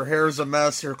 her hair's a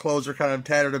mess, her clothes are kind of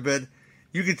tattered a bit.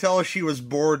 You could tell she was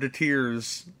bored to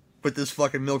tears with this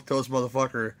fucking milquetoast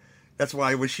motherfucker. That's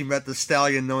why when she met the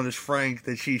stallion known as Frank,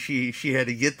 that she had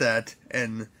to get that,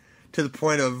 and to the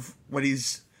point of when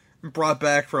he's brought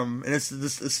back from, and it's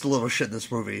the little shit in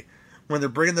this movie, when they're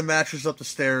bringing the mattress up the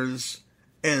stairs,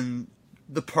 and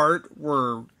the part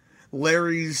where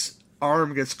Larry's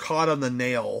arm gets caught on the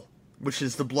nail, which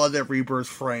is the blood that rebirths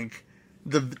Frank.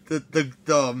 Them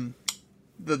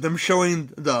showing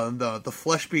the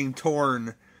flesh being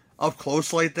torn up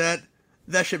close like that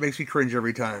shit makes me cringe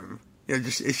every time.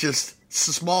 It's just a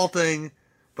small thing,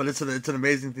 but it's an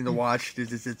amazing thing to watch.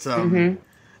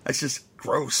 It's just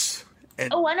gross.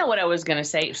 And, I know what I was gonna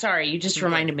say. Sorry, you just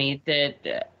reminded me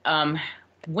that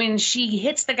when she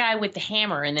hits the guy with the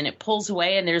hammer and then it pulls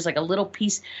away and there's like a little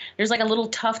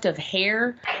tuft of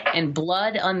hair and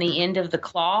blood on the end of the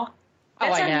claw.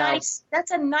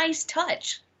 That's a nice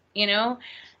touch, and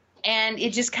it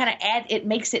just kind of it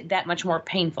makes it that much more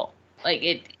painful. Like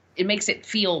it makes it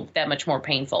feel that much more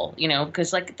painful,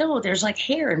 because there's like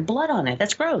hair and blood on it.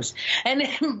 That's gross.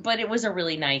 But it was a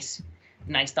really nice,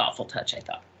 thoughtful touch, I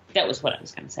thought. That was what I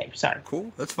was going to say. Sorry.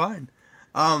 Cool. That's fine.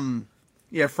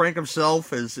 Yeah, Frank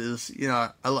himself is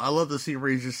I love the scene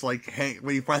where he's just like,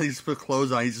 when he finally just put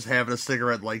clothes on, he's just having a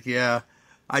cigarette, like, yeah,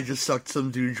 I just sucked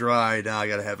some dude dry, now I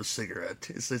gotta have a cigarette.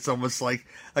 It's almost like,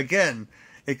 again,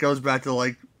 it goes back to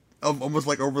like, almost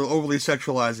like overly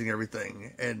sexualizing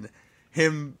everything, and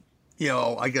him,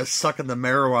 I guess sucking the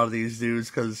marrow out of these dudes,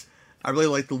 because I really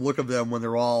like the look of them when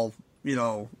they're all,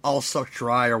 all sucked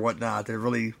dry or whatnot. They're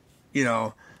really,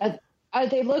 they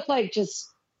look like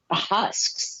just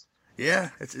husks. Yeah,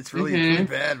 it's really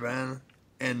bad, man.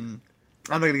 And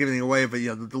I'm not gonna give anything away, but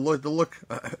the look.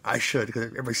 I should, because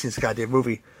everybody's seen this goddamn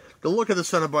movie. The look of the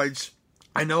Cenobites.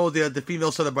 I know the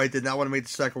female Cenobite did not want to make the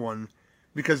second one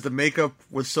because the makeup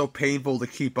was so painful to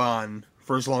keep on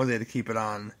for as long as they had to keep it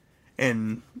on,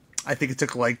 and I think it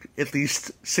took like at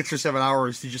least 6 or 7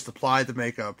 hours to just apply the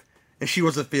makeup, and she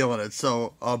wasn't feeling it.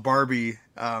 So Barbie,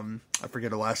 I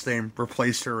forget her last name,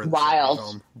 replaced her in the second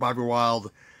film. Barbie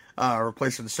Wilde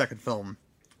replaced her in the second film,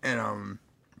 and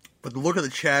but the look of the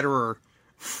Chatterer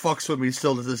fucks with me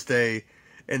still to this day.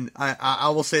 And I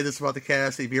will say this about the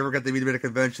cast: if you ever got to meet them at a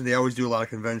convention, they always do a lot of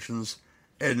conventions.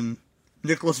 And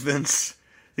Nicholas Vince,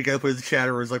 the guy who plays the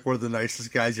Chatterer, is like one of the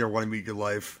nicest guys you ever want to meet in your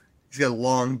life. He's got a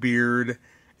long beard, and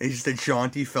he's just a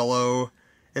jaunty fellow,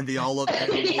 and they all look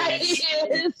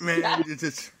man,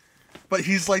 but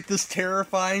he's like this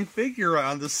terrifying figure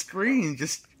on the screen,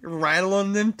 just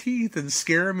rattling them teeth and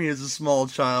scaring me as a small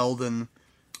child. And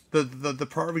the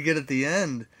part we get at the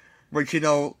end, which,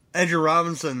 Andrew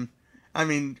Robinson, I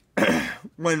mean,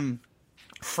 when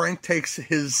Frank takes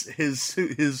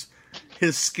his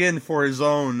skin for his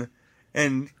own,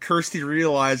 and Kirsty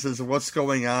realizes what's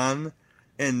going on,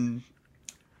 and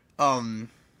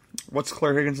what's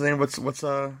Claire Higgins' name? What's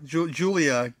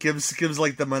Julia gives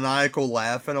like the maniacal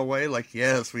laugh in a way, like,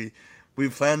 yes, we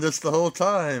planned this the whole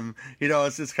time. You know,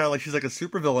 it's kind of like she's like a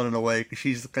supervillain in a way, because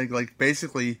she's kind of like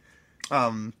basically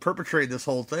perpetrating this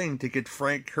whole thing to get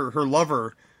Frank, her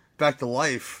lover, back to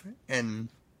life. And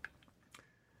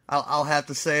I'll have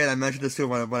to say, and I mentioned this too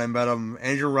when I met him,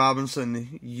 Andrew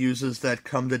Robinson uses that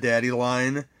 "come to daddy"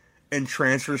 line in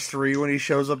Transformers 3 when he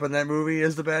shows up in that movie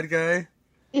as the bad guy.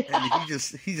 Yeah. And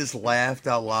he just laughed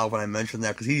out loud when I mentioned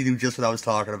that, because he knew just what I was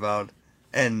talking about.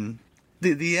 And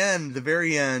the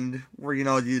very end, where, you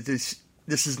know, this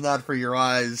is not for your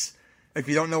eyes. If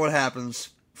you don't know what happens,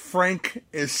 Frank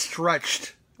is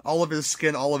stretched. All of his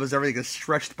skin, all of his everything is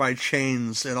stretched by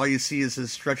chains, and all you see is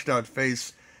his stretched out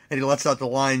face. And he lets out the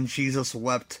line, "Jesus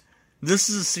wept." This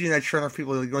is a scene I turn on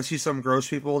people. Like, you want to see some gross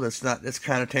people that's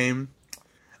kind of tame?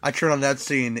 I turn on that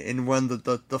scene, and when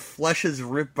the flesh is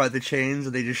ripped by the chains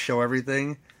and they just show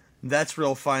everything, that's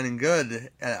real fine and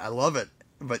good. And I love it.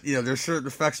 But, you know, there's certain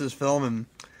effects in this film, and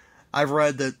I've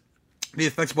read that the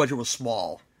effects budget was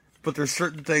small. But there's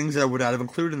certain things that I would not have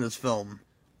included in this film.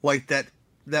 Like that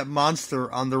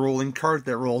monster on the rolling cart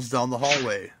that rolls down the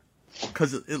hallway.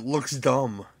 Because it looks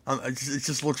dumb. It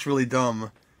just looks really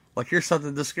dumb. Like, here's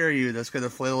something to scare you that's going to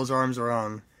flail his arms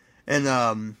around. And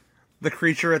the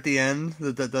creature at the end,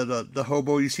 the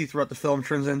hobo you see throughout the film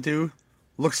turns into,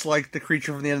 looks like the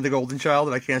creature from the end of The Golden Child,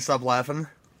 and I can't stop laughing.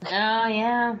 Oh,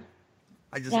 yeah.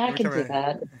 I can see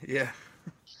that. Yeah.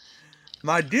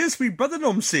 My dear sweet brother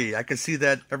Nomsi. I can see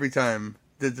that every time.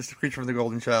 Just the creature from The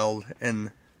Golden Child.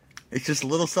 And it's just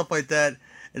little stuff like that.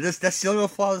 And that's the only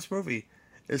flaw of this movie.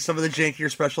 Is some of the jankier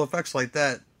special effects like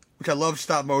that. Which I love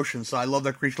stop motion, so I love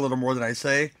that creature a little more than I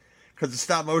say. Because the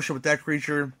stop motion with that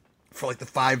creature, for like the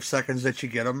 5 seconds that you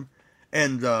get him,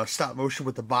 and stop motion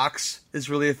with the box is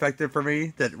really effective for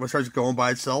me, that when it starts going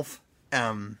by itself.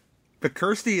 But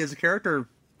Kirsty as a character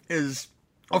is...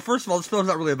 Oh, first of all, this film's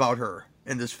not really about her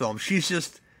in this film. She's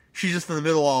just in the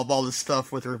middle of all this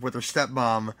stuff with her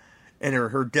stepmom and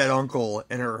her dead uncle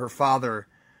and her father.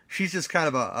 She's just kind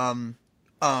of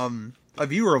a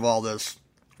viewer of all this.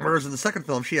 Whereas in the second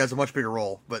film, she has a much bigger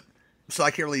role. But so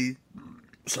I can't really,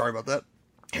 sorry about that,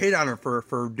 hate on her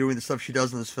for doing the stuff she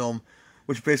does in this film,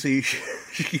 which basically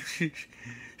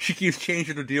she keeps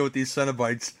changing to deal with these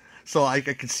Cenobites. So I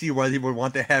can see why they would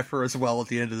want to have her as well at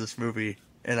the end of this movie.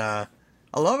 And I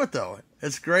love it though.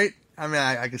 It's great. I mean,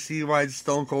 I can see why it's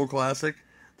Stone Cold classic.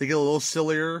 They get a little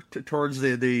sillier towards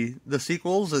the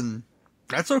sequels, and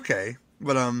that's okay.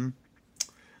 But I'm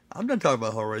done talking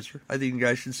about Hellraiser. I think you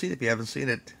guys should see it if you haven't seen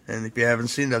it. And if you haven't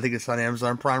seen it, I think it's on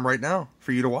Amazon Prime right now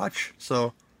for you to watch.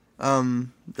 So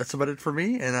that's about it for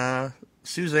me. And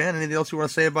Suzanne, anything else you want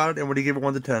to say about it? And what do you give it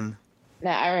 1 to 10?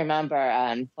 Now, I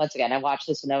remember, once again, I watched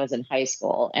this when I was in high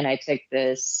school, and I took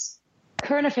this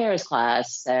current affairs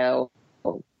class. So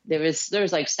there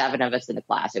was like 7 of us in the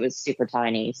class. It was super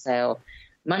tiny. So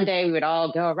Monday we would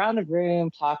all go around the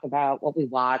room, talk about what we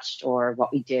watched or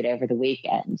what we did over the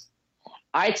weekend.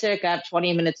 I took up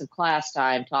 20 minutes of class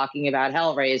time talking about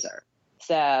Hellraiser.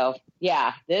 So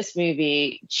yeah, this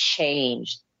movie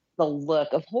changed the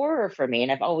look of horror for me.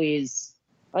 And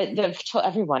I've told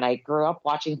everyone, I grew up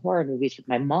watching horror movies with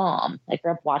my mom. I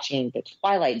grew up watching The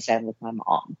Twilight Zone with my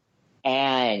mom.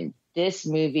 And this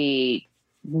movie,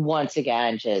 once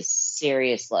again, just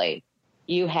seriously,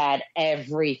 you had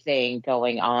everything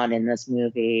going on in this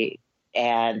movie,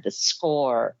 and the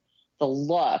score, the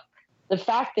look, the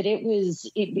fact that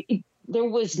there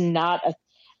was not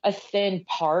a thin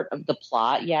part of the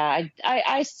plot. Yeah,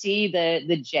 I see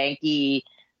the janky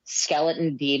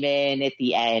skeleton demon at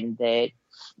the end that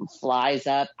flies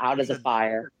up out of the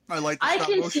fire. I like the stop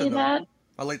motion, see that.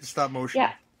 I like the stop motion.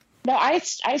 Yeah. No, I'm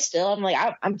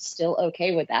still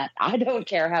okay with that. I don't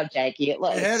care how janky it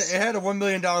looks. It had a $1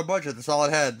 million budget. That's all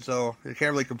it had, so you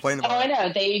can't really complain about it. Oh, I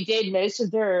know. They did most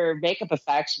of their makeup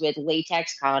effects with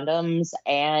latex condoms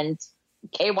and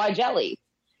KY jelly.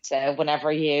 So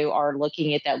whenever you are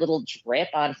looking at that little drip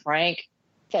on Frank,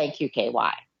 thank you,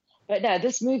 KY. But no,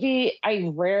 this movie, I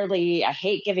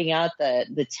hate giving out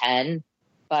the 10,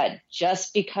 but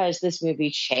just because this movie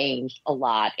changed a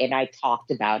lot and I talked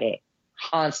about it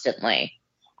constantly,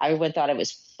 everyone thought it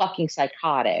was fucking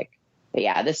psychotic. But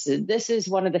yeah, this is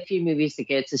one of the few movies that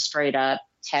gets a straight up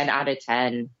 10 out of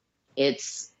 10.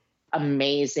 It's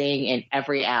amazing in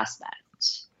every aspect.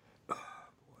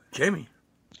 Jamie.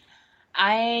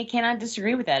 I cannot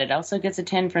disagree with that. It also gets a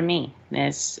 10 from me.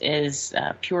 This is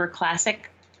pure classic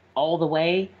all the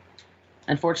way.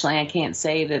 Unfortunately, I can't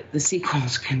say that the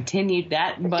sequels continued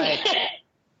that, but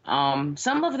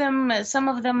some of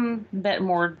them bet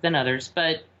more than others.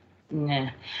 But nah.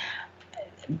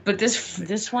 But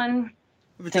this one,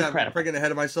 it's incredible. I'm getting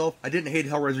ahead of myself. I didn't hate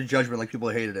Hellraiser Judgment like people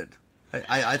hated it.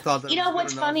 I thought that. You know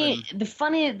what's funny?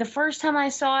 The first time I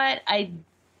saw it, I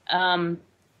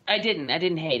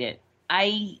didn't hate it.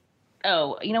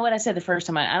 You know what I said the first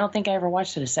time? I don't think I ever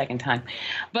watched it a second time,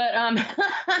 but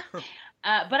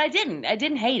but I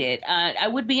didn't hate it. I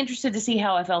would be interested to see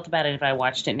how I felt about it if I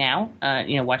watched it now.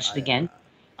 Watched it again.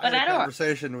 But I had a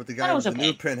conversation with the guy who's the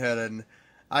new Pinhead, and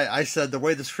I said the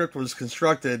way the script was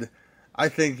constructed, I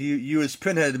think you as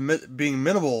Pinhead being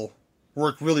minimal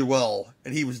worked really well,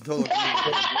 and he was totally.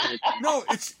 No,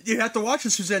 you have to watch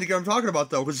it, Suzanne, to get what I'm talking about,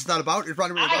 though, because it's not really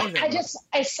about him.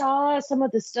 I saw some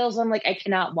of the stills. I'm like, I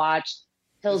cannot watch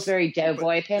Pillsbury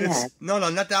Doughboy Pinhead. No,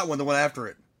 not that one. The one after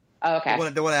it. Oh, okay.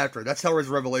 The one after it. That's Hellraiser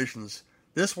Revelations.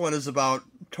 This one is about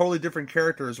totally different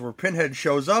characters, where Pinhead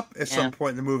shows up at some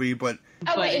point in the movie, but.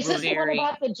 Oh wait, is this the one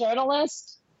about the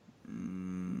journalist?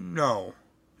 No.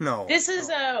 This is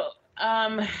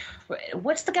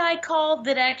what's the guy called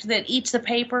that eats the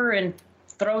paper and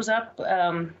throws up?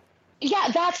 Yeah,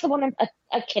 that's the one.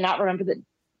 I cannot remember that.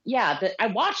 Yeah, I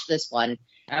watched this one.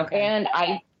 Okay. And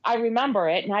I remember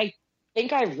it, and I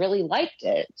think I really liked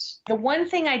it. The one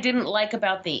thing I didn't like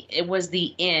about it was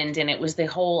the end, and it was the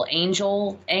whole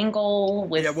angel angle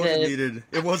with it wasn't needed.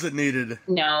 It wasn't needed.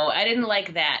 No, I didn't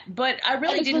like that, but I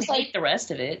really didn't hate the rest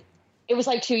of it. It was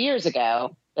like 2 years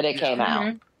ago that it came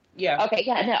out. Yeah. Okay.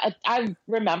 Yeah. No, I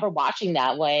remember watching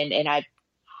that one, and I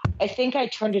think I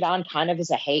turned it on kind of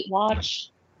as a hate watch.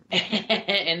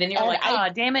 And then you're like, oh,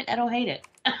 damn it, I don't hate it.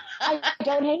 I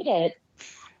don't hate it.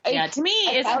 Yeah, to me,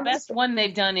 it's the best one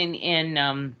they've done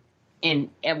in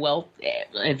a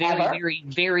very, very,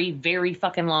 very, very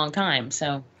fucking long time.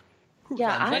 So,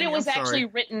 yeah, but it was actually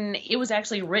written. It was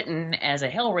actually written as a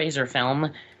Hellraiser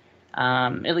film,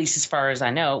 at least as far as I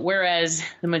know. Whereas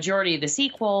the majority of the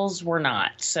sequels were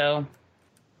not. So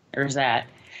there's that.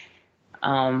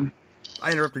 I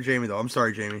interrupted Jamie, though. I'm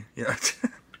sorry, Jamie. Yeah.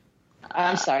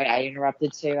 I'm sorry, I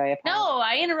interrupted too. No,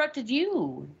 I interrupted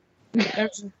you.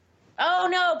 Oh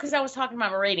no, because I was talking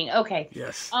about my rating. Okay.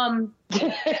 Yes.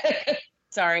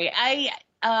 Sorry. I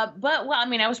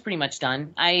was pretty much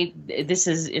done. It's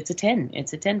a 10.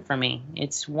 It's a 10 for me.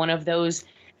 It's one of those.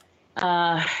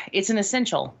 It's an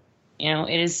essential.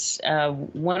 It is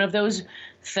one of those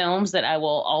films that I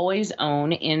will always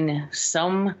own in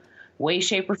some way,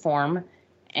 shape, or form,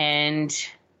 and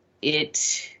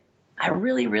I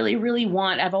really, really, really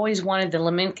I've always wanted the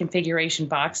Lament Configuration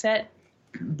box set,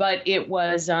 but it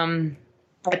was, at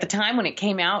the time when it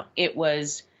came out, it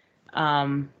was,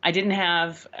 I didn't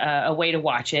have a way to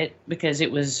watch it because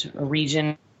it was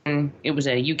it was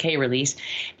a UK release,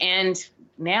 and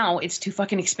now it's too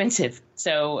fucking expensive.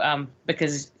 So,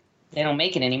 because they don't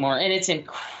make it anymore, and it's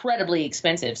incredibly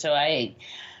expensive. So I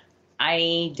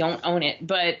don't own it,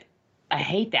 but I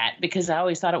hate that because I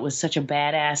always thought it was such a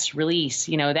badass release,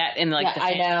 that and like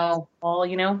I know all,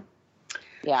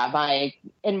 Yeah,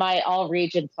 my all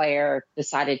region player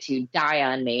decided to die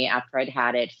on me after I'd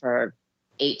had it for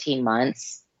 18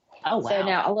 months. Oh wow! So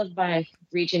now all of my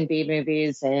region B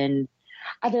movies and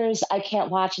others I can't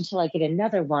watch until I get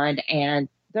another one, and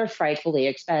they're frightfully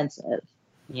expensive.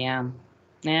 Yeah,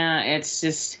 it's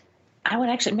just.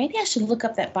 Maybe I should look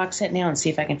up that box set now and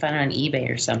see if I can find it on eBay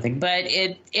or something. But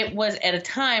it was at a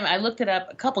time, I looked it up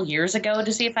a couple years ago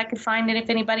to see if I could find it, if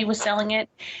anybody was selling it.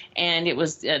 And it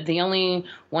was the only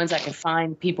ones I could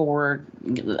find, people were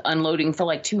unloading for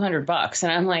like $200.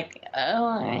 And I'm like,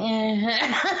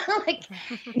 oh, like,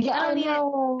 yeah, I don't need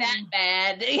it that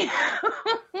bad.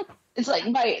 It's like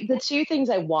the two things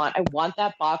I want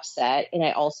that box set, and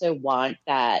I also want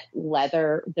the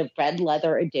red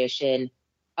leather edition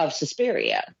of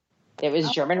Suspiria. It was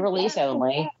German release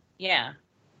only. Yeah.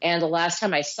 And the last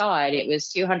time I saw it, it was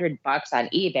 $200 on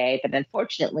eBay, but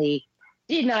unfortunately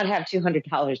did not have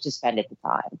 $200 to spend at the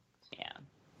time. Yeah.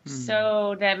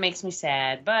 So that makes me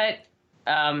sad, but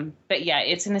yeah,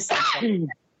 it's an essential.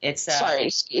 It's sorry,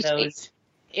 excuse me.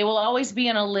 It will always be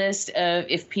on a list of,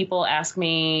 if people ask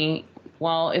me,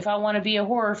 well, if I want to be a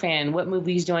horror fan, what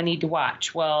movies do I need to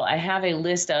watch? Well, I have a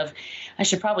list of, I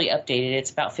should probably update it. It's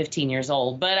about 15 years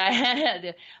old. But I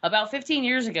had, about 15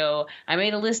 years ago, I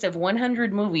made a list of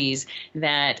 100 movies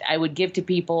that I would give to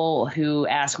people who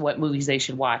ask what movies they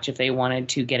should watch if they wanted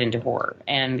to get into horror.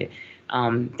 And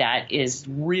that is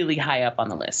really high up on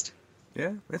the list.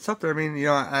 Yeah, it's up there. I mean,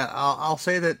 I'll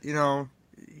say that,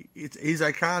 he's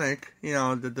iconic.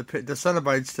 The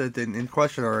Cenobites that in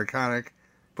question are iconic.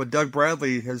 But Doug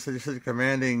Bradley has such a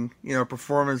commanding,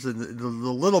 performance in the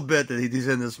little bit that he's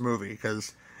in this movie.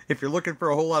 Because if you're looking for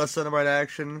a whole lot of Cenobite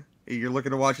action, you're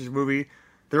looking to watch this movie,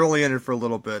 they're only in it for a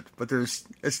little bit. But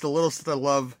it's the little stuff I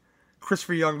love.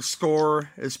 Christopher Young's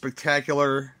score is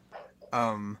spectacular.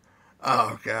 Oh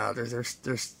God,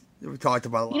 there's we talked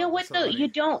about a lot. You know what though? You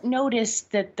don't notice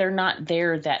that they're not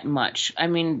there that much. I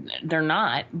mean, they're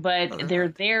not, but they're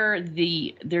there.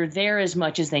 They're there as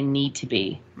much as they need to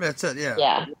be. That's it. Yeah.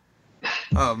 Yeah.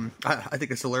 I think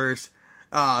it's hilarious.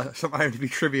 Some IMDb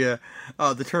trivia.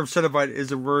 The term Cenobite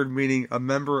is a word meaning a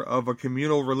member of a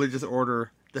communal religious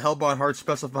order. The Hellbound Heart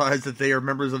specifies that they are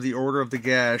members of the Order of the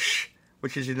Gash,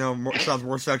 which is, sounds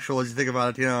more sexual as you think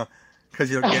about it, because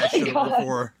Gash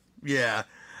before. Yeah.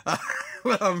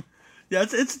 Yeah,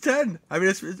 it's 10. I mean,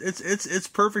 it's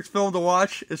perfect film to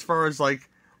watch as far as like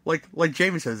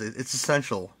Jamie says, it's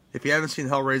essential. If you haven't seen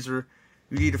Hellraiser,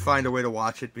 you need to find a way to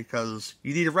watch it because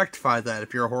you need to rectify that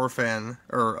if you're a horror fan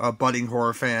or a budding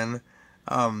horror fan.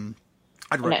 I'd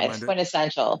recommend it's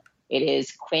quintessential. It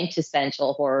is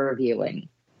quintessential horror viewing.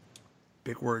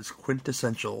 Big words,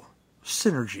 quintessential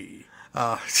synergy.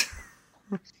 But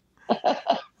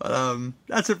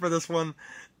that's it for this one.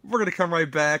 We're going to come right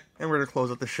back, and we're going to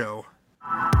close out the show.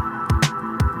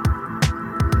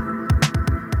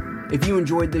 If you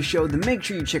enjoyed this show, then make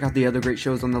sure you check out the other great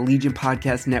shows on the Legion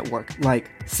Podcast Network,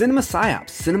 like Cinema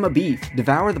Psyops, Cinema Beef,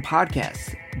 Devour the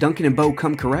Podcast, Duncan and Bo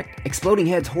Come Correct, Exploding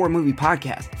Heads Horror Movie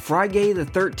Podcast, Friday the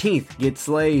 13th, Get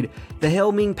Slayed, The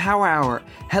Hellming Power Hour,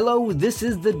 Hello, This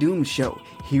is the Doom Show,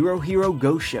 Hero Hero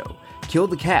Ghost Show, Kill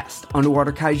the Cast,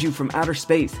 Underwater Kaiju from Outer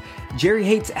Space, Jerry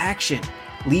Hates Action,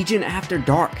 Legion After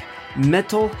Dark,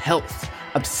 Mental Health,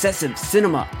 Obsessive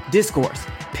Cinema, Discourse,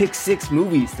 Pick Six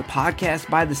Movies, the podcast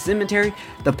by The Cemetery,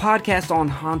 the podcast on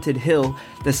Haunted Hill,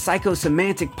 the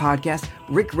Psychosemantic Podcast,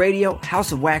 Rick Radio,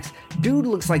 House of Wax, Dude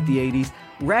Looks Like the 80s,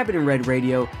 Rabbit and Red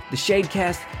Radio, the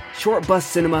Shadecast, Short Bus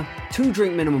Cinema, 2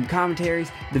 Drink Minimum Commentaries,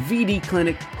 the VD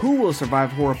Clinic, Who Will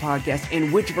Survive Horror Podcast,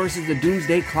 and Witch vs. the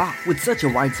Doomsday Clock. With such a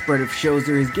wide spread of shows,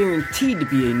 there is guaranteed to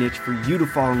be a niche for you to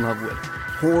fall in love with.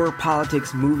 Horror,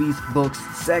 politics, movies, books,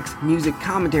 sex, music,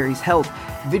 commentaries, health,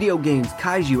 video games,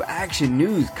 kaiju, action,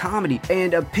 news, comedy,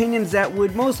 and opinions that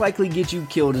would most likely get you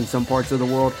killed in some parts of the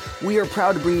world. We are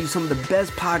proud to bring you some of the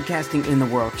best podcasting in the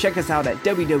world. Check us out at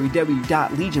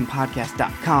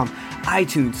www.legionpodcast.com,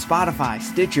 iTunes, Spotify,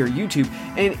 Stitcher, YouTube,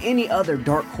 and any other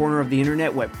dark corner of the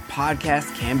internet where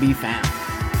podcasts can be found.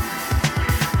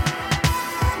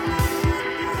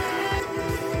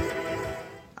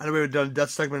 I know we haven't done a death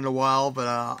segment in a while, but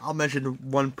I'll mention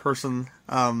one person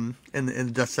in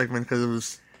the death segment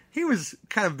because he was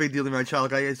kind of a big deal in my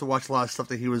childhood. I used to watch a lot of stuff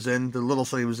that he was in, the little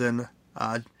stuff he was in.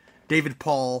 David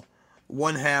Paul,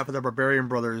 one half of the Barbarian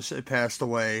Brothers, had passed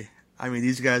away. I mean,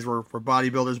 these guys were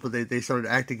bodybuilders, but they started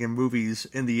acting in movies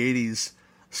in the 80s.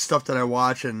 Stuff that I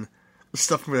watch and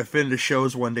stuff I'm going to fit into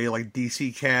shows one day, like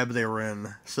DC Cab they were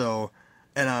in. So,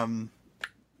 and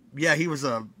yeah, he was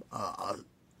a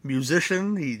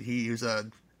musician. He was a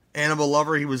animal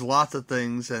lover. He was lots of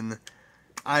things, and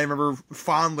I remember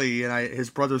fondly. And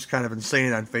his brother's kind of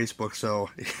insane on Facebook,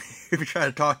 so if you try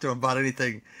to talk to him about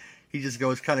anything, he just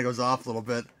goes off a little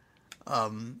bit.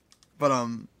 But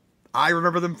I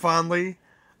remember them fondly.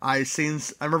 I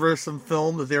remember some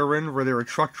film that they were in where they were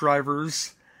truck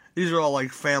drivers. These are all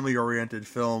like family oriented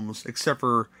films, except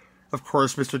for, of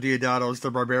course, Mr. Deodato's The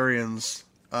Barbarians,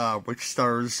 which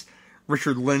stars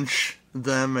Richard Lynch,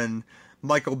 them, and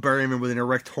Michael Berryman with an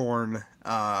erect horn,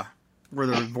 where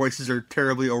their voices are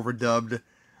terribly overdubbed,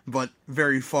 but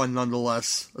very fun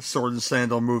nonetheless. A sword and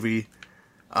sandal movie.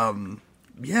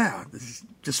 Yeah,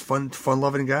 just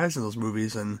fun-loving guys in those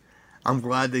movies, and I'm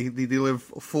glad they live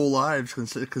full lives,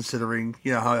 considering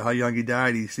how young he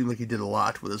died. He seemed like he did a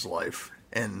lot with his life,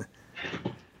 and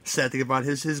sad thing about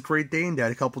his Great Dane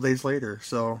died a couple days later.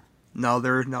 So now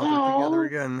they're together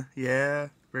again. Yeah,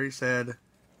 very sad.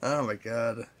 Oh my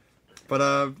god.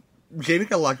 But Jamie,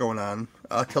 got a lot going on.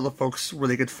 Tell the folks where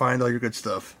they could find all your good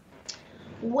stuff.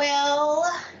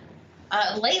 Well,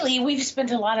 lately we've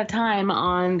spent a lot of time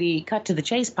on the Cut to the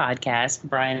Chase podcast,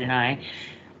 Brian and I.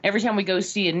 Every time we go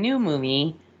see a new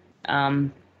movie,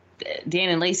 Dan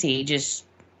and Lacey just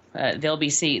they'll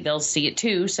see it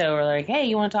too. So we're like, hey,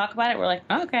 you want to talk about it? We're like,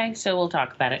 okay, so we'll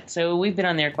talk about it. So we've been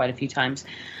on there quite a few times.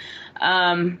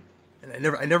 And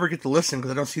I never get to listen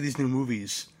because I don't see these new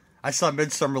movies. I saw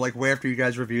Midsommar like way after you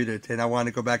guys reviewed it, and I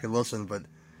wanted to go back and listen, but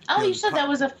you said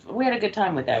we had a good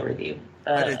time with that review.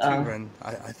 I did too, and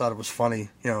I thought it was funny.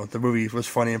 The movie was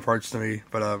funny in parts to me,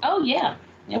 but oh yeah,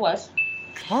 it was.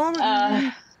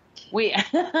 Comedy. We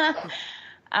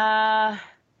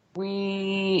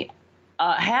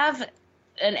have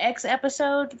an X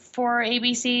episode for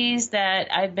ABC's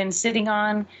that I've been sitting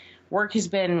on. Work has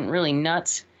been really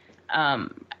nuts.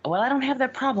 well, I don't have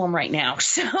that problem right now.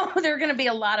 So there are going to be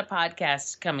a lot of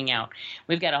podcasts coming out.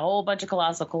 We've got a whole bunch of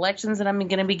Colossal Collections that I'm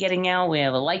going to be getting out. We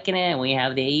have a Like in It. We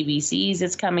have the ABCs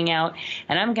that's coming out.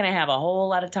 And I'm going to have a whole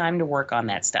lot of time to work on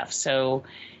that stuff. So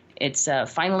it's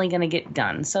finally going to get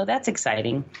done. So that's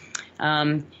exciting.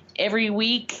 Every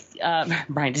week,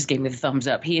 Brian just gave me the thumbs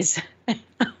up. He is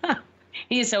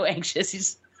so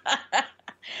anxious.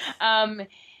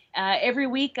 Every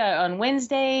week on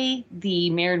Wednesday, the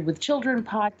Married with Children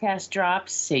podcast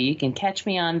drops, so you can catch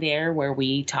me on there where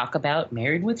we talk about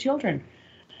Married with Children.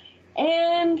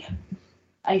 And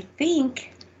I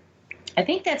think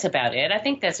that's about it. I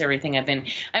think that's everything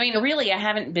really, I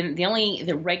haven't been,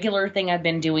 the regular thing I've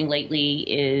been doing lately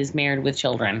is Married with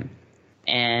Children.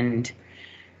 And,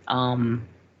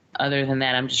 other than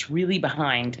that, I'm just really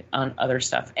behind on other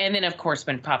stuff. And then, of course,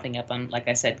 been popping up on, like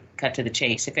I said, Cut to the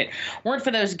Chase. If it weren't for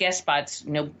those guest spots,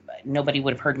 nobody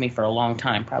would have heard me for a long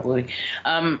time, probably.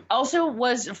 Also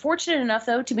was fortunate enough,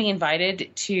 though, to be invited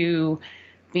to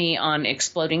be on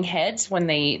Exploding Heads when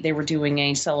they were doing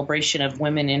a celebration of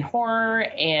women in horror.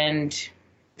 And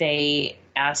they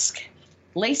asked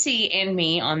Lacey and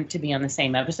me to be on the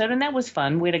same episode. And that was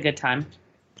fun. We had a good time.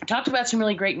 Talked about some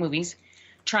really great movies.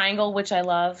 Triangle, which I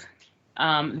love,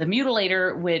 The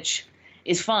Mutilator, which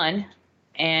is fun,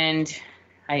 and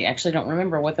I actually don't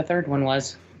remember what the third one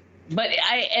was,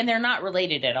 and they're not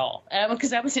related at all,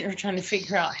 because I was sitting there trying to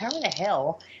figure out how the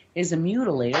hell is a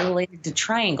Mutilator related to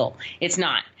Triangle. It's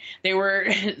not. They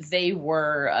were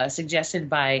suggested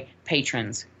by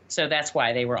patrons, so that's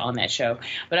why they were on that show.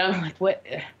 But I'm like, what?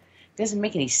 Doesn't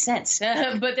make any sense.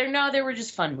 But they were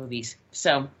just fun movies.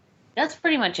 So that's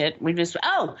pretty much it.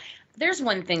 There's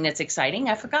one thing that's exciting.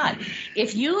 I forgot.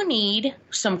 If you need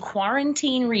some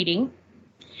quarantine reading,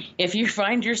 if you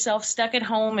find yourself stuck at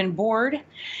home and bored,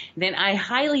 then I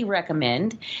highly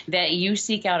recommend that you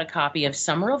seek out a copy of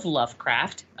Summer of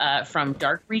Lovecraft from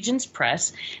Dark Regions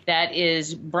Press. That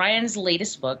is Brian's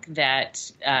latest book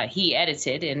that he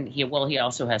edited, and he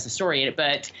also has a story in it,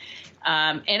 but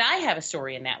and I have a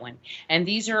story in that one. And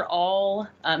these are all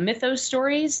mythos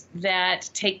stories that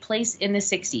take place in the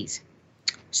 60s.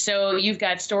 So you've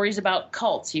got stories about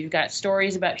cults, you've got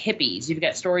stories about hippies, you've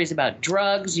got stories about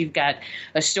drugs, you've got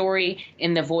a story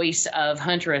in the voice of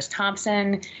Hunter S.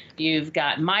 Thompson, you've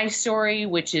got my story,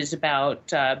 which is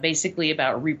about basically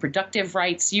about reproductive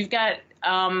rights. You've got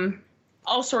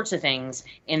all sorts of things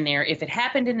in there. If it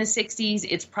happened in the 60s,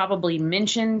 it's probably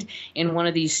mentioned in one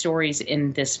of these stories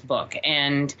in this book.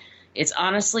 And it's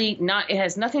honestly it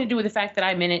has nothing to do with the fact that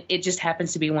I'm in it. It just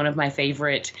happens to be one of my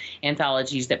favorite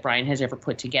anthologies that Brian has ever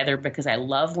put together, because I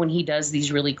love when he does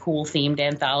these really cool themed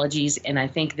anthologies, and I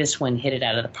think this one hit it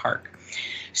out of the park.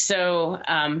 So,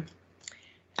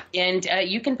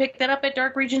 you can pick that up at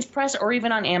Dark Regions Press or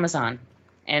even on Amazon.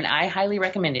 And I highly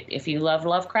recommend it. If you love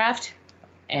Lovecraft,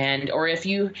 or if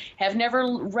you have never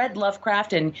read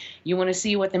Lovecraft and you want to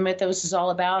see what the mythos is all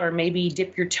about, or maybe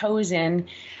dip your toes in,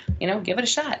 give it a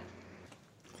shot.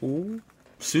 Cool.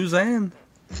 Suzanne.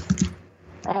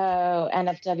 Oh,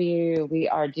 NFW, we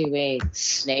are doing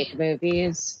snake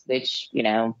movies, which,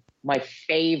 my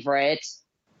favorite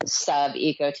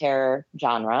sub-eco-terror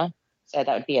genre. So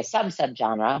that would be a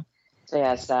sub-genre. So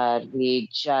yes, we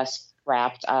just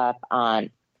wrapped up on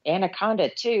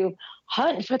Anaconda 2,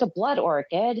 Hunt for the Blood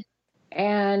Orchid.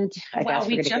 And I guess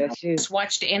we're going to go to...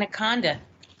 watched Anaconda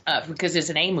because it's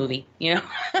an A movie, Yeah.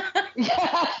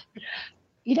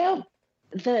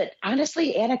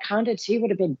 Honestly, Anaconda 2 would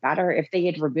have been better if they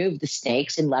had removed the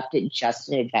snakes and left it just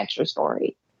an adventure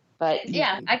story. But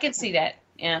yeah, I could see that.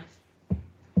 Yeah.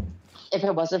 If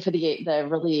it wasn't for the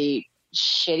really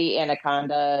shitty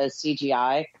Anaconda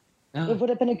CGI, it would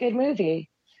have been a good movie.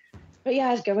 But yeah,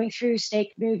 I was going through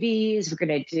snake movies. We're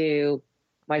going to do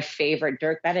my favorite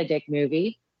Dirk Benedict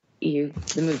movie, the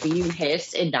movie You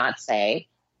Hiss and Not Say.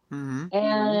 Mm-hmm.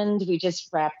 And we just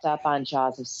wrapped up on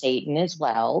Jaws of Satan as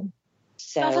well.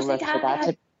 So look for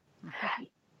that.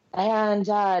 And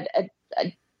a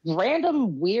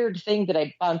random weird thing that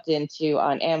I bumped into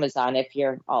on Amazon, if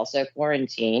you're also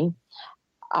quarantined.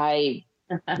 I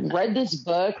read this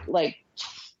book like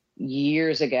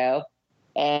years ago,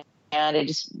 and I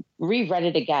just reread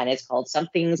it again. It's called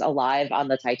Something's Alive on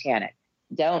the Titanic.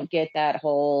 Don't get that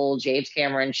whole James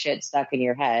Cameron shit stuck in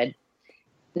your head.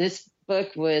 This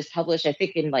book was published, I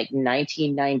think, in like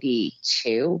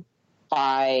 1992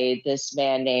 by this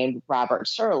man named Robert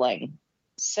Serling.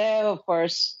 So, of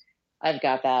course, I've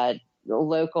got that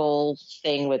local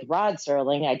thing with Rod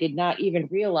Serling. I did not even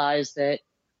realize that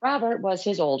Robert was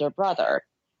his older brother,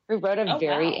 who wrote a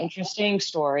very interesting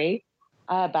story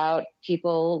about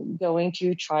people going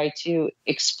to try to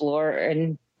explore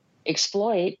and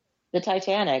exploit the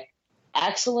Titanic.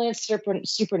 Excellent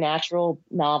supernatural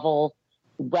novel,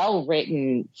 well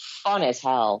written, fun as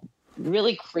hell,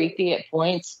 really creepy at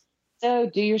points. So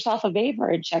do yourself a favor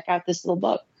and check out this little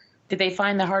book. Did they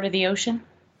find the heart of the ocean?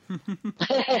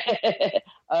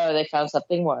 Oh, they found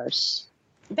something worse.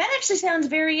 That actually sounds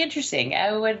very interesting.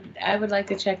 I would like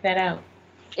to check that out.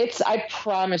 I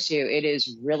promise you, it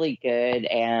is really good.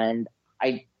 And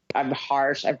I'm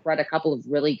harsh. I've read a couple of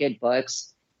really good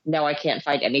books. No, I can't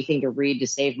find anything to read to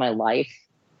save my life.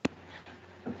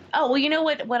 Oh, well, you know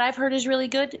what I've heard is really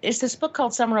good? It's this book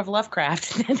called Summer of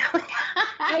Lovecraft. It's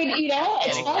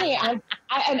funny.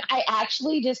 I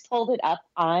actually just pulled it up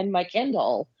on my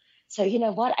Kindle. So you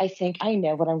know what? I think I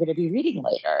know what I'm going to be reading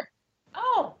later.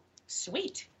 Oh,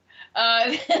 sweet.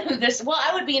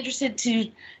 I would be interested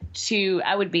to see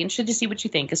what you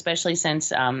think, especially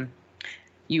since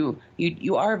you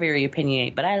are very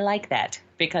opinionated. But I like that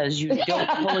because you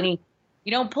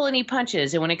don't pull any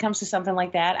punches. And when it comes to something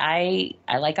like that, I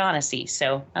like honesty.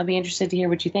 So I'll be interested to hear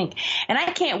what you think. And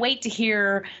I can't wait to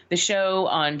hear the show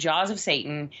on Jaws of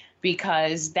Satan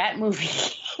because that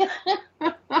movie.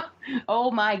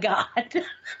 Oh my God.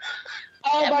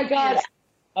 Oh my God.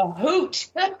 A hoot.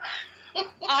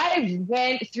 I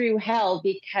went through hell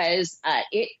because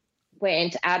it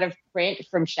went out of print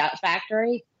from Shout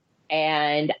Factory,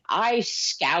 and I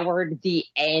scoured the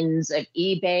ends of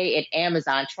eBay and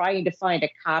Amazon trying to find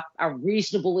a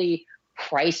reasonably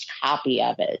priced copy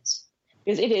of it.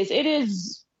 Because it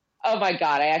is, oh my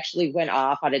God, I actually went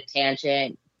off on a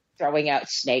tangent throwing out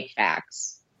snake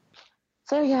facts.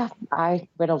 So yeah, I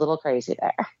went a little crazy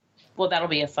there. Well, that'll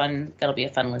be a fun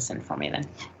listen for me then.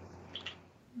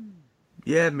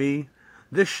 Yeah, me.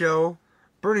 This show,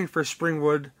 Burning for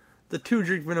Springwood, the 2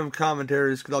 Drink Venom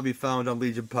commentaries could all be found on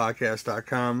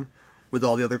LegionPodcast.com with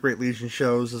all the other great Legion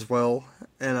shows as well.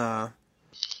 And, I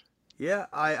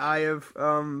have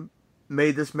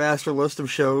made this master list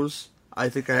of shows. I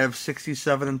think I have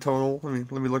 67 in total. Let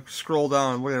me scroll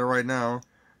down and look at it right now.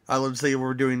 Let's see what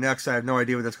we're doing next. I have no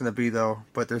idea what that's going to be, though.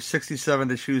 But there's 67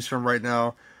 to choose from right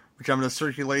now, which I'm going to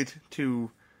circulate to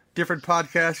different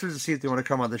podcasters to see if they want to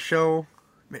come on the show.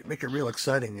 Make it real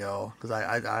exciting, y'all, because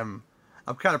I'm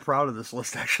kind of proud of this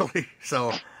list, actually.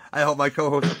 So I hope my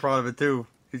co-hosts are proud of it, too.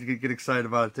 You can get excited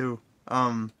about it, too.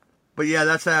 But yeah,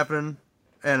 that's happening.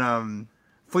 And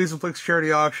Fleas and Flicks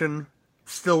charity auction,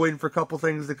 still waiting for a couple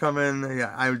things to come in.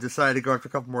 Yeah, I decided to go after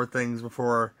a couple more things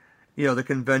before, the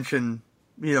convention,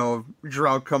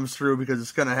 drought comes through, because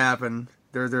it's going to happen.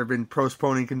 There have been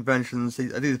postponing conventions. I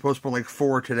think they postponed like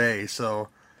 4 today, so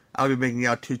I'll be making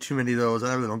out too many of those.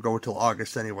 I really don't go until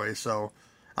August anyway, so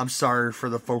I'm sorry for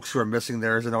the folks who are missing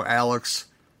theirs. I know Alex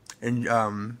and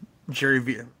Jerry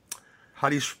V. How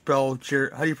do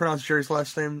you pronounce Jerry's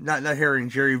last name? Not Herring,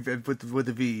 Jerry with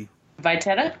the V.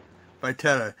 Vitetta?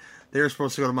 Vitetta. They were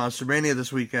supposed to go to Monster Mania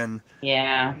this weekend.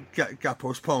 Yeah. Got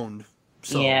postponed.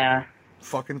 So, yeah.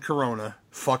 Fucking Corona.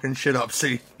 Fucking shit up,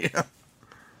 see? Yeah.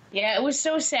 Yeah, it was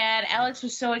so sad. Alex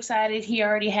was so excited. He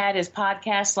already had his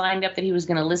podcast lined up that he was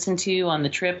going to listen to on the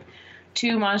trip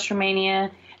to Monster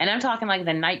Mania. And I'm talking like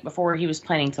the night before he was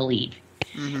planning to leave.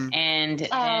 Mm-hmm.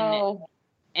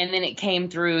 And then it came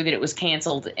through that it was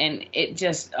canceled. And it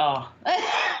just,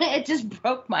 it just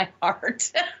broke my heart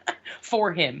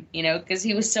for him, because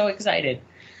he was so excited.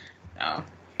 Oh,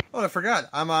 I forgot.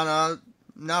 I'm on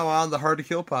now on the Hard to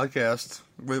Kill podcast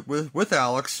with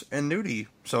Alex and Nudie.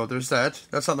 So there's that.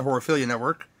 That's on the Horophilia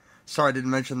Network. Sorry I didn't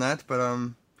mention that, but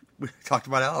we talked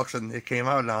about Alex and it came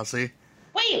out now, see?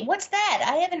 Wait, what's that?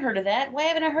 I haven't heard of that. Why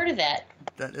haven't I heard of that?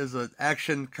 That is an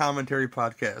action commentary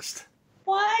podcast.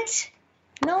 What?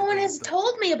 No one has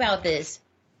told me about this.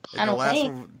 I don't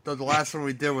think. The last one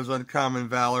we did was Uncommon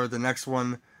Valor. The next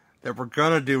one that we're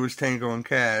going to do is Tango and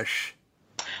Cash.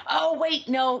 Oh, wait,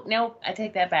 no, I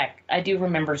take that back. I do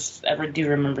remember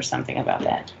something about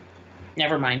that.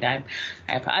 Never mind. I've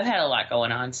had a lot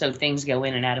going on, so things go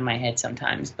in and out of my head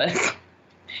sometimes, but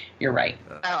you're right.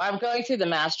 I'm going through the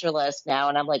master list now,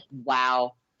 and I'm like,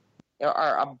 wow, there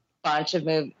are a bunch of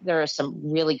movies. There are some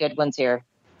really good ones here.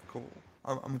 Cool.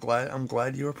 I'm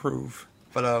glad you approve.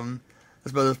 But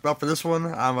that's about for this one.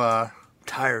 I'm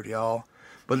tired, y'all.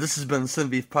 But this has been the Sin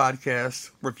Beef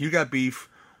Podcast, where if you got beef,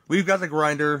 we've got the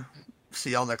grinder. See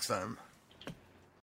y'all next time.